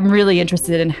I'm really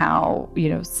interested in how,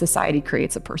 society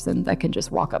creates a person that can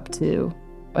just walk up to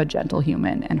a gentle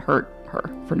human and hurt her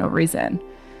for no reason.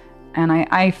 And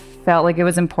I felt like it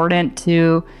was important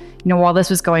to, while this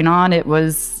was going on, it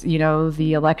was,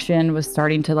 the election was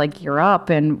starting to like gear up,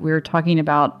 and we were talking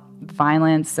about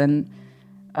violence and,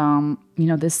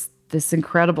 this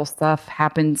incredible stuff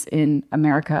happens in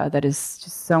America that is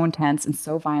just so intense and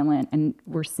so violent. And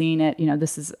we're seeing it,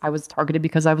 I was targeted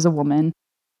because I was a woman.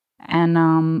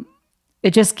 And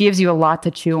it just gives you a lot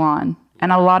to chew on.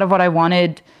 And a lot of what I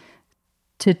wanted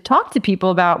to talk to people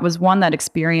about was, one, that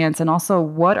experience, and also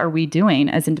what are we doing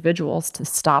as individuals to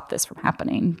stop this from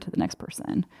happening to the next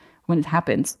person when it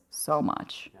happens so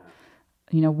much.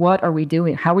 What are we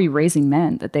doing? How are we raising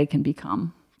men that they can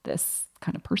become this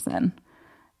kind of person?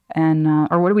 And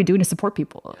or what are we doing to support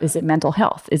people? Is it mental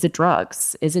health? Is it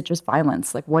drugs? Is it just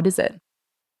violence? Like, what is it?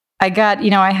 I got,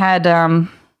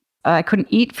 I couldn't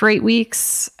eat for 8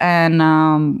 weeks. And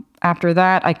after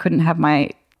that, I couldn't have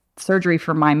my surgery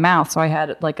for my mouth. So I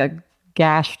had like a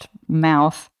gashed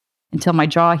mouth until my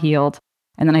jaw healed.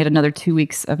 And then I had another 2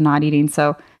 weeks of not eating.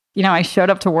 So, I showed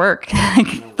up to work,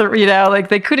 like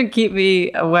they couldn't keep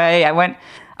me away. I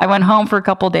went home for a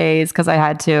couple days because I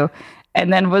had to.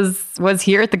 And then was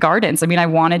here at the Gardens. I mean, I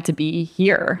wanted to be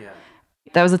here. Yeah.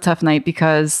 That was a tough night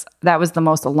because that was the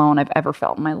most alone I've ever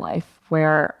felt in my life,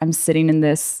 where I'm sitting in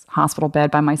this hospital bed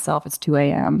by myself. It's 2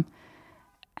 a.m.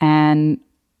 And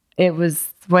it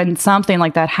was when something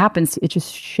like that happens, it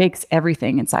just shakes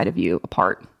everything inside of you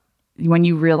apart. When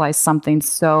you realize something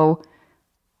so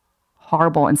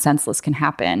horrible and senseless can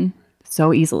happen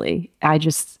so easily.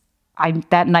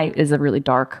 That night is a really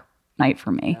dark night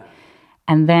for me. Yeah.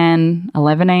 And then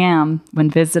 11 a.m. when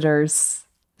visitors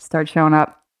start showing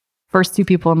up, first 2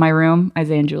 people in my room,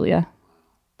 Isaiah and Julia,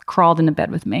 crawled into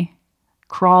bed with me.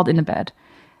 Crawled into bed.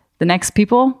 The next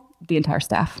people, the entire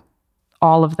staff,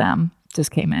 all of them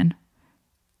just came in.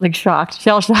 Like shocked,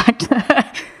 shell-shocked.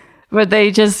 But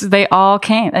they all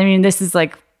came. I mean, this is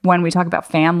like when we talk about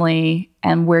family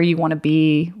and where you want to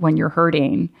be when you're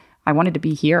hurting. I wanted to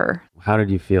be here. How did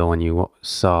you feel when you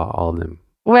saw all of them?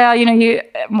 Well,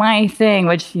 my thing,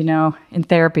 which, in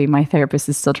therapy, my therapist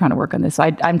is still trying to work on this.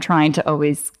 So I'm trying to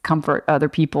always comfort other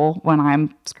people when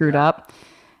I'm screwed up.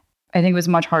 I think it was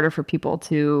much harder for people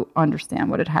to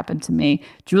understand what had happened to me.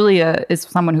 Julia is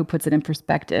someone who puts it in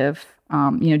perspective.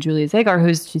 Julia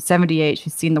Zagar, she's 78.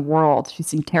 She's seen the world. She's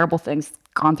seen terrible things,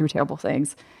 gone through terrible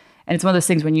things. And it's one of those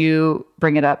things when you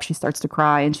bring it up, she starts to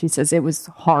cry and she says, it was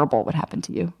horrible what happened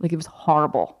to you. Like, it was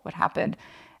horrible what happened.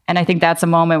 And I think that's a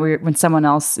moment where when someone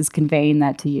else is conveying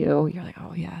that to you, you're like,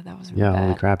 oh yeah, that was really bad.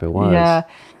 Holy crap, it was. Yeah.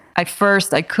 At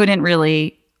first, I couldn't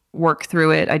really work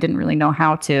through it. I didn't really know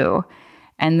how to.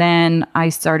 And then I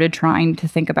started trying to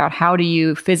think about, how do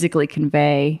you physically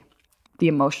convey the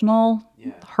emotional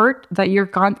hurt that you're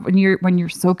gone when you're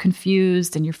so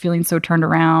confused and you're feeling so turned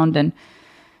around and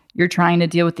you're trying to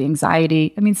deal with the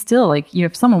anxiety. I mean, still, like,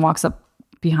 if someone walks up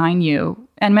behind you,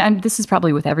 and this is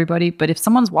probably with everybody, but if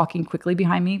someone's walking quickly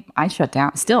behind me, I shut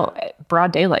down. Still,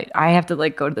 broad daylight, I have to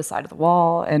like go to the side of the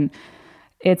wall, and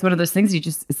it's one of those things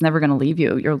it's never going to leave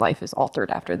you. Your life is altered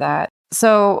after that.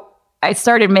 So I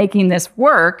started making this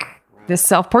work, this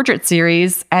self-portrait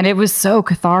series, and it was so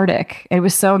cathartic. It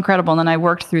was so incredible. And then I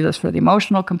worked through this for the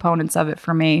emotional components of it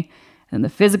for me and the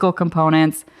physical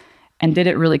components, and did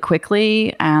it really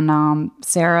quickly. And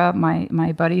Sarah,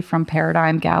 my buddy from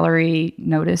Paradigm Gallery,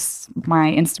 noticed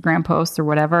my Instagram posts or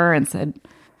whatever and said,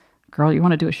 girl, you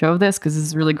want to do a show of this? Because this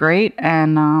is really great.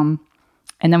 And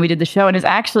then we did the show. And it's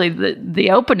actually,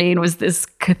 the opening was this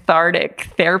cathartic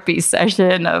therapy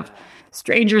session of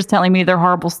strangers telling me their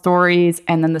horrible stories,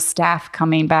 and then the staff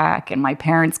coming back and my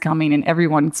parents coming, and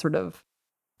everyone sort of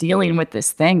dealing with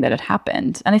this thing that had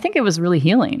happened. And I think it was really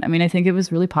healing. I mean, I think it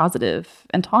was really positive.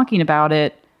 And talking about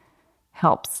it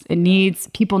helps.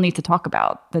 People need to talk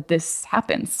about that this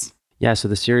happens. Yeah, so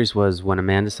the series was When a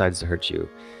Man Decides to Hurt You.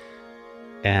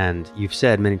 And you've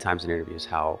said many times in interviews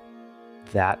how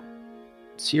that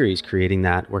series, creating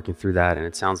that, working through that, and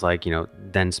it sounds like,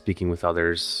 then speaking with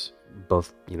others,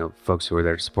 both, folks who are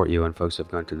there to support you and folks who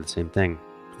have gone through the same thing,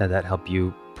 that helped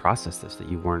you process this, that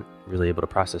you weren't really able to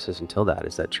process this until that.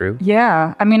 Is that true?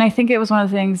 Yeah. I mean, I think it was one of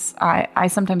the things I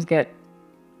sometimes get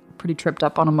pretty tripped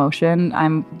up on emotion.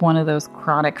 I'm one of those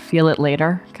chronic feel it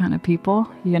later kind of people,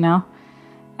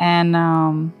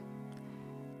 and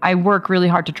I work really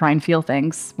hard to try and feel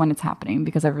things when it's happening,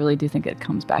 because I really do think it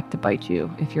comes back to bite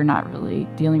you if you're not really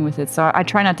dealing with it. So I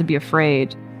try not to be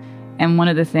afraid. And one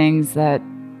of the things that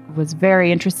was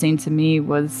very interesting to me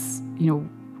was,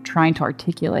 trying to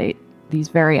articulate these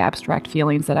very abstract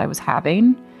feelings that I was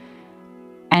having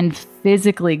and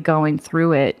physically going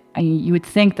through it. You would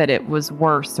think that it was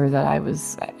worse, or that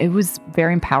it was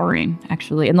very empowering,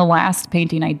 actually. And the last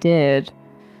painting I did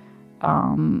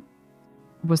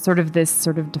was sort of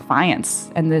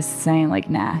defiance, and this saying like,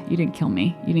 nah, you didn't kill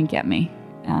me. You didn't get me.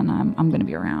 And I'm going to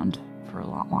be around for a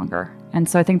lot longer. And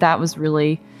so I think that was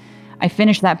really, I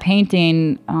finished that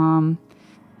painting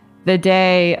the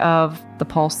day of the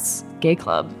Pulse Gay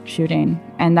Club shooting.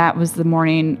 And that was the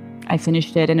morning I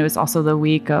finished it. And it was also the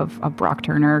week of Brock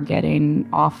Turner getting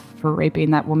off for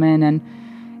raping that woman. And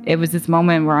it was this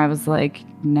moment where I was like,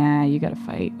 nah, you got to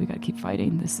fight. We got to keep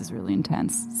fighting. This is really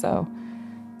intense. So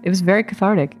it was very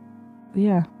cathartic.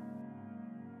 Yeah.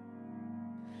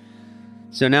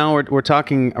 So now we're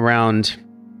talking around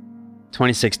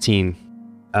 2016.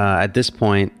 At this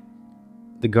point,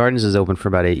 the Gardens is open for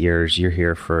about 8 years. You're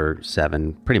here for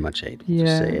 7, pretty much 8. Yeah.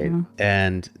 Just say 8.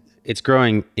 And it's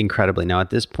growing incredibly. Now, at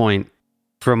this point,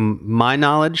 from my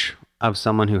knowledge of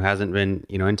someone who hasn't been,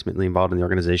 intimately involved in the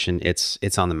organization,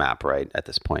 it's on the map, right? At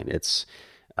this point, it's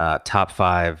top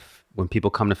 5. When people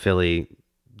come to Philly,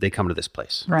 they come to this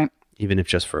place, right? Even if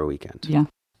just for a weekend. Yeah.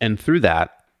 And through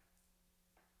that,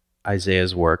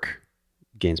 Isaiah's work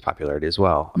gains popularity as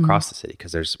well across the city,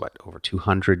 because there's over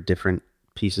 200 different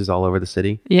pieces all over the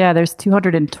city. Yeah, there's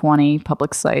 220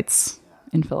 public sites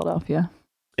in Philadelphia.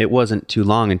 It wasn't too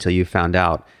long until you found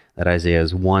out that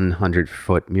Isaiah's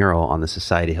 100-foot mural on the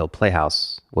Society Hill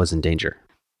Playhouse was in danger.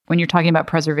 When you're talking about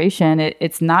preservation,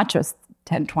 it's not just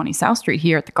 1020 South Street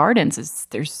here at the Gardens.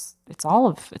 It's all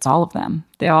of them.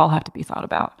 They all have to be thought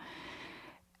about.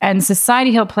 And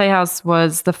Society Hill Playhouse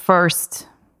was the first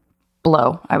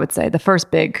blow, I would say, the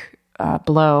first big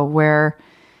blow, where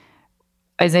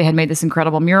Isaiah had made this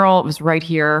incredible mural. It was right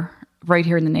here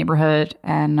in the neighborhood,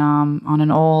 and on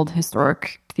an old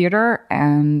historic theater.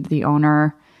 And the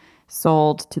owner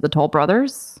sold to the Toll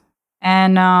Brothers.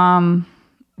 And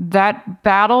that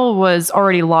battle was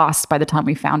already lost by the time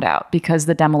we found out, because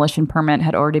the demolition permit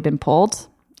had already been pulled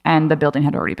and the building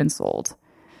had already been sold.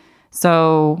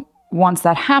 So once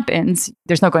that happens,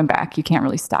 there's no going back. You can't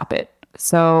really stop it.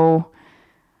 So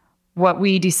what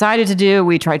we decided to do,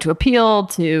 we tried to appeal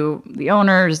to the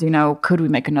owners, could we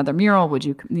make another mural? Would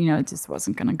you, it just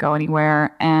wasn't going to go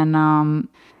anywhere. And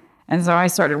so I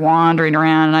started wandering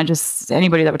around, and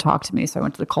anybody that would talk to me. So I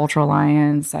went to the Cultural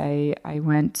Alliance. I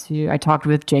talked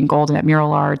with Jane Golden at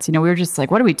Mural Arts. We were just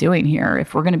like, what are we doing here?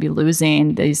 If we're going to be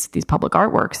losing these public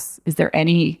artworks, is there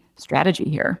any strategy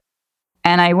here?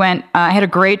 And I had a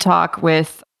great talk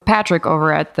with Patrick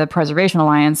over at the Preservation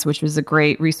Alliance, which was a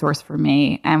great resource for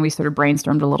me. And we sort of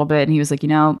brainstormed a little bit, and he was like,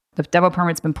 the demo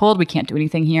permit's been pulled. We can't do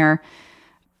anything here,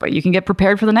 but you can get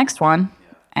prepared for the next one.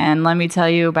 And let me tell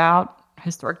you about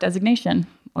historic designation.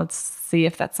 Let's see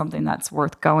if that's something that's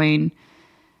worth going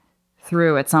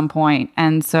through at some point.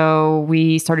 And so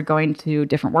we started going to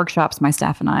different workshops, my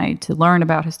staff and I, to learn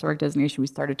about historic designation. We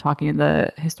started talking to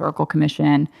the Historical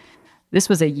Commission. This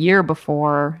was a year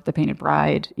before The Painted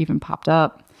Bride even popped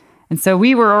up. And so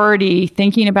we were already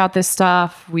thinking about this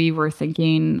stuff. We were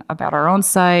thinking about our own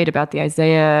site, about the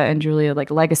Isaiah and Julia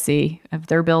legacy of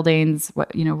their buildings.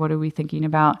 What are we thinking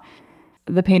about?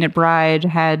 The Painted Bride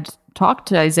had talked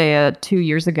to Isaiah 2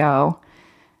 years ago.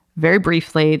 Very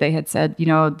briefly, they had said,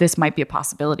 this might be a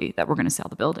possibility that we're going to sell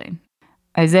the building.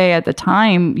 Isaiah at the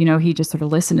time, he just sort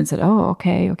of listened and said, oh,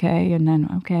 okay. And then,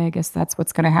 okay, I guess that's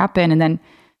what's going to happen. And then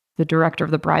the director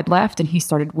of the Bride left and he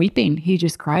started weeping. He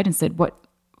just cried and said, What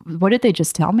did they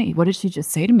just tell me? What did she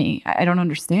just say to me? I don't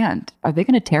understand. Are they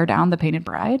going to tear down The Painted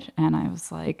Bride? And I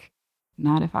was like,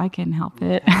 not if I can help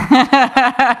it.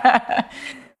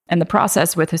 And the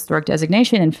process with historic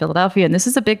designation in Philadelphia, and this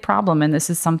is a big problem, and this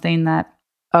is something that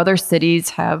other cities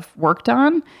have worked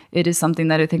on. It is something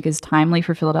that I think is timely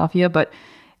for Philadelphia, but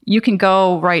you can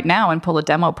go right now and pull a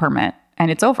demo permit and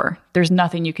it's over. There's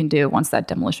nothing you can do once that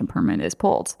demolition permit is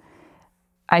pulled.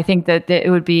 I think that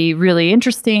it would be really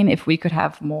interesting if we could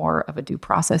have more of a due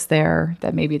process there,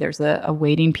 that maybe there's a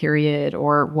waiting period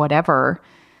or whatever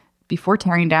before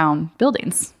tearing down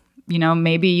buildings.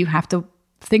 Maybe you have to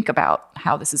think about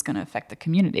how this is going to affect the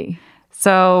community.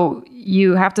 So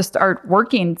you have to start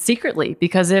working secretly,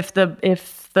 because if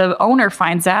the owner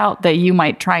finds out that you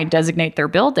might try and designate their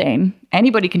building,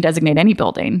 anybody can designate any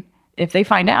building. If they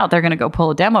find out, they're going to go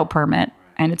pull a demo permit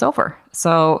and it's over.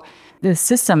 So the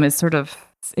system is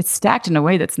it's stacked in a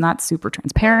way that's not super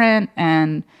transparent.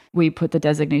 And we put the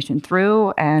designation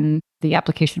through and the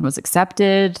application was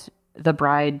accepted. The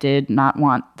Bride did not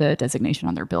want the designation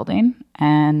on their building.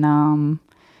 And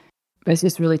it's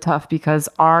just really tough because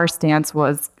our stance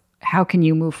was, how can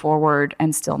you move forward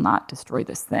and still not destroy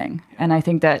this thing? And I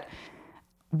think that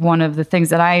one of the things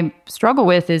that I struggle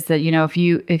with is that,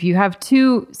 if you have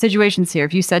two situations here,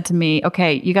 if you said to me,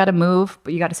 okay, you got to move,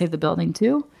 but you got to save the building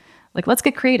too, let's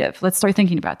get creative. Let's start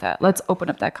thinking about that. Let's open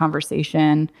up that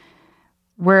conversation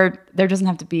where there doesn't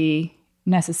have to be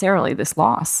necessarily this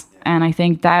loss. And I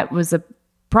think that was a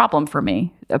problem for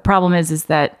me. The problem is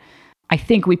that I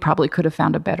think we probably could have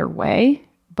found a better way,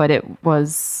 but it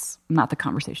was not the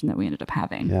conversation that we ended up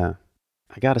having. Yeah.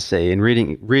 I got to say, in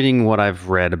reading what I've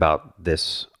read about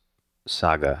this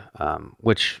saga,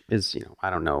 which is, I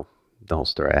don't know the whole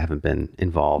story. I haven't been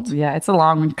involved. Yeah, it's a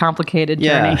long and complicated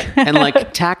journey. And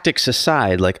tactics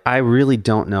aside, I really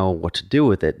don't know what to do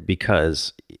with it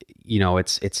because,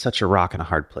 it's such a rock and a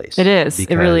hard place. It is.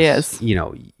 It really is.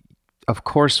 Of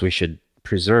course we should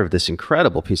preserve this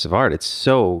incredible piece of art. It's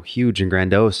so huge and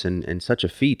grandiose and such a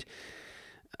feat.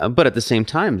 But at the same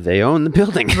time, they own the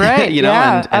building. Right.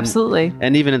 And absolutely.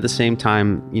 And even at the same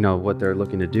time, what they're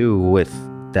looking to do with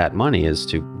that money is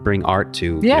to bring art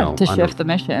to, to shift the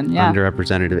mission. Yeah.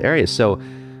 Underrepresented areas. So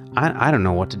I don't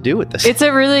know what to do with this. It's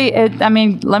let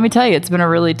me tell you, it's been a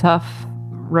really tough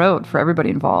road for everybody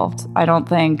involved. I don't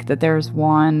think that there's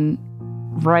one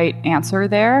right answer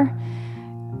there.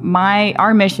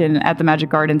 Our mission at the Magic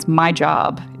Gardens, my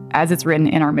job, as it's written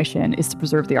in our mission, is to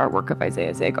preserve the artwork of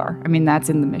Isaiah Zagar. That's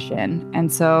in the mission.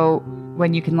 And so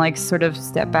when you can sort of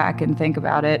step back and think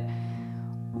about it,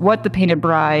 what the Painted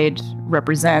Bride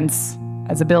represents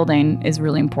as a building is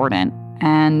really important.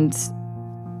 And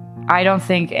I don't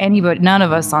think none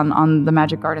of us on the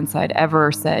Magic Garden side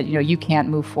ever said, you can't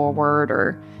move forward.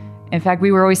 Or in fact,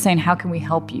 we were always saying, how can we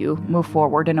help you move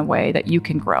forward in a way that you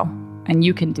can grow? And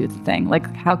you can do the thing.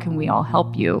 How can we all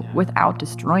help you without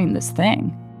destroying this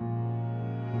thing?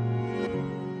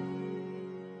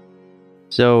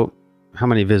 So how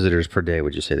many visitors per day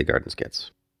would you say the Gardens gets?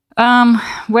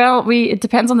 It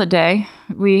depends on the day.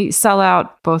 We sell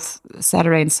out both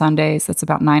Saturday and Sundays. That's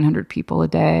about 900 people a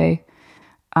day.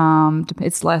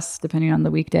 It's less depending on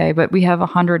the weekday, but we have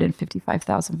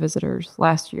 155,000 visitors.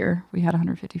 Last year, we had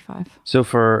 155. So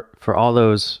for all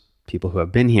those people who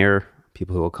have been here,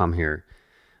 people who will come here,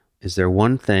 is there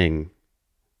one thing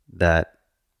that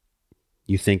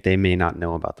you think they may not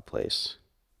know about the place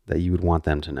that you would want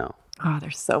them to know? Oh,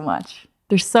 there's so much.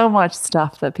 There's so much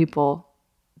stuff that people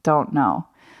don't know.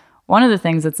 One of the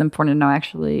things that's important to know,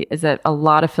 actually, is that a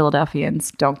lot of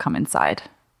Philadelphians don't come inside.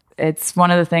 It's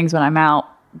one of the things when I'm out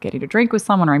getting a drink with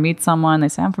someone or I meet someone, they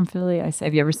say, I'm from Philly. I say,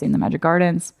 have you ever seen the Magic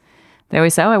Gardens? They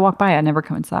always say, oh, I walk by, I never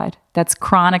come inside. That's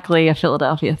chronically a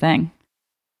Philadelphia thing.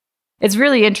 It's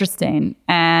really interesting.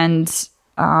 And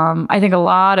I think a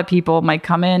lot of people might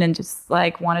come in and just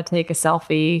want to take a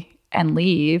selfie and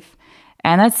leave.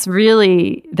 And that's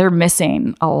really, they're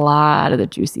missing a lot of the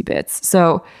juicy bits.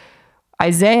 So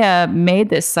Isaiah made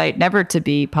this site never to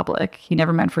be public. He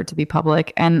never meant for it to be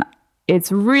public. And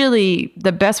it's really,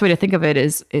 the best way to think of it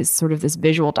is sort of this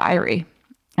visual diary.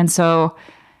 And so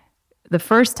the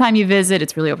first time you visit,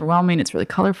 it's really overwhelming. It's really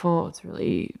colorful. It's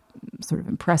really sort of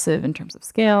impressive in terms of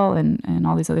scale and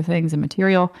all these other things and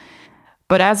material.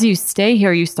 But as you stay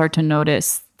here, you start to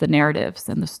notice the narratives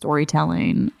and the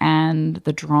storytelling and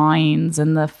the drawings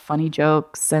and the funny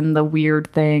jokes and the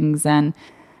weird things. And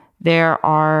there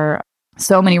are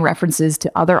so many references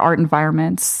to other art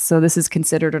environments. So this is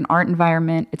considered an art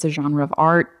environment. It's a genre of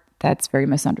art that's very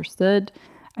misunderstood.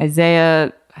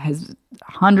 Isaiah has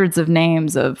hundreds of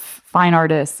names of fine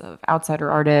artists, of outsider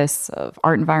artists, of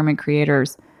art environment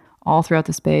creators all throughout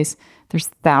the space. There's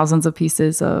thousands of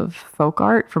pieces of folk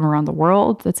art from around the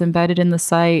world that's embedded in the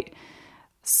site.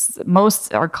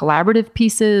 Most are collaborative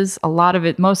pieces.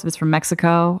 Most of it's from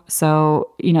Mexico.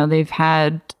 So, they've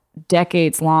had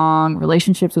decades-long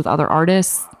relationships with other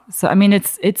artists. So, I mean,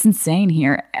 it's insane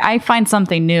here. I find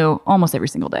something new almost every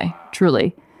single day,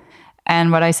 truly.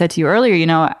 And what I said to you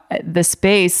earlier, the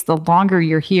space, the longer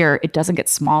you're here, it doesn't get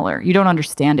smaller. You don't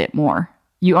understand it more.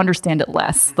 You understand it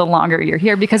less the longer you're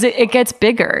here because it gets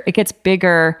bigger. It gets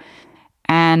bigger.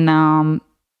 And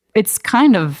it's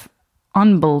kind of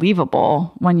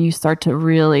unbelievable when you start to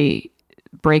really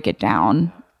break it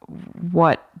down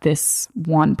what this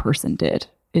one person did.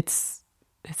 It's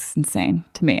insane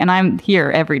to me. And I'm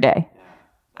here every day.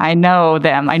 I know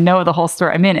them. I know the whole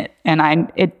story. I'm in it.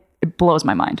 And it blows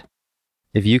my mind.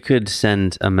 If you could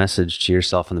send a message to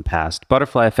yourself in the past,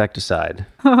 butterfly effect aside,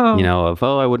 I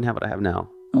wouldn't have what I have now.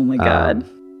 Oh my God.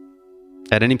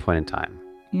 At any point in time.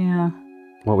 Yeah.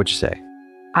 What would you say?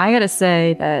 I got to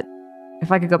say that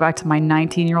if I could go back to my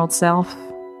 19-year-old self,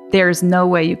 there's no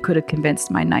way you could have convinced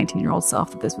my 19-year-old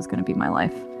self that this was going to be my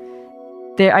life.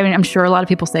 I'm sure a lot of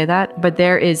people say that, but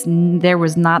there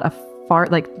was not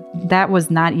that was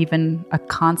not even a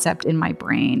concept in my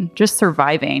brain. Just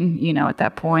surviving, at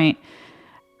that point.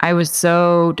 I was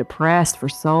so depressed for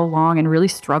so long and really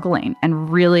struggling and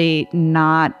really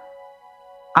I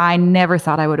never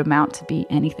thought I would amount to be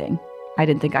anything. I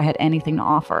didn't think I had anything to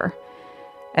offer.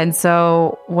 And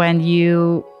so when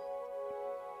the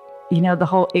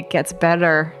whole it gets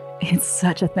better, it's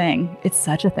such a thing. It's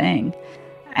such a thing.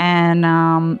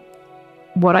 And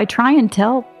what I try and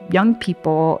tell young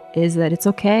people is that it's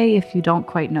okay if you don't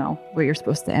quite know where you're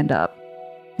supposed to end up.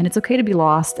 And it's okay to be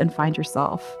lost and find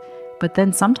yourself. But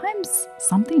then sometimes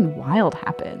something wild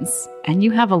happens and you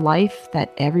have a life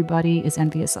that everybody is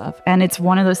envious of. And it's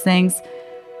one of those things,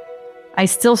 I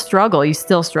still struggle. You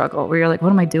still struggle where you're like,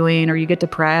 what am I doing? Or you get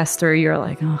depressed or you're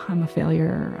like, oh, I'm a failure.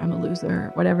 Or I'm a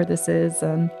loser, whatever this is.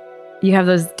 And you have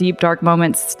those deep, dark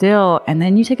moments still. And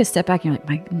then you take a step back and you're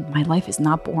like, my life is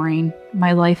not boring.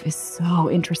 My life is so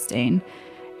interesting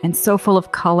and so full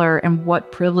of color. And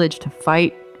what privilege to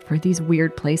fight for these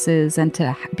weird places and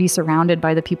to be surrounded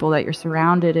by the people that you're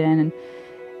surrounded in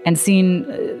and seeing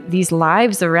these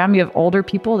lives around me of older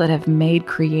people that have made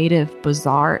creative,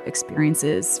 bizarre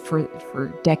experiences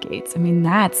for decades. I mean,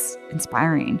 that's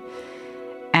inspiring.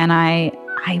 And I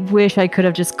wish I could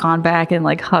have just gone back and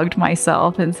hugged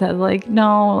myself and said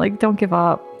no, don't give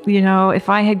up. If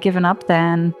I had given up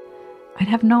then, I'd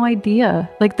have no idea.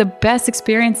 The best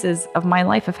experiences of my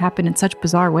life have happened in such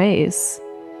bizarre ways.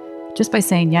 Just by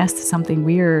saying yes to something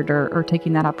weird or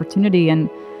taking that opportunity. And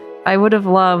I would have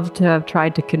loved to have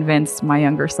tried to convince my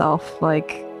younger self,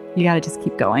 you got to just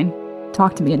keep going.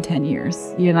 Talk to me in 10 years,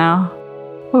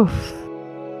 Oof.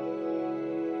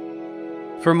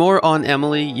 For more on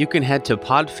Emily, you can head to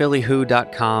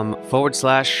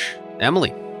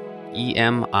podphillywho.com/Emily,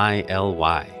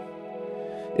 EMILY.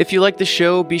 If you like the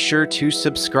show, be sure to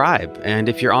subscribe. And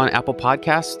if you're on Apple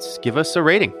Podcasts, give us a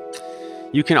rating.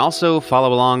 You can also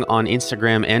follow along on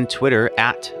Instagram and Twitter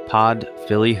at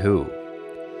PodPhillyWho.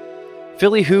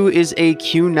 Philly Who is a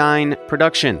Q9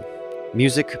 production.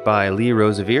 Music by Lee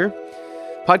Rosevere.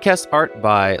 Podcast art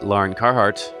by Lauren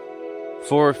Carhart.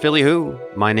 For Philly Who,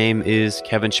 my name is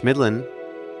Kevin Schmidlin.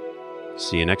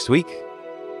 See you next week.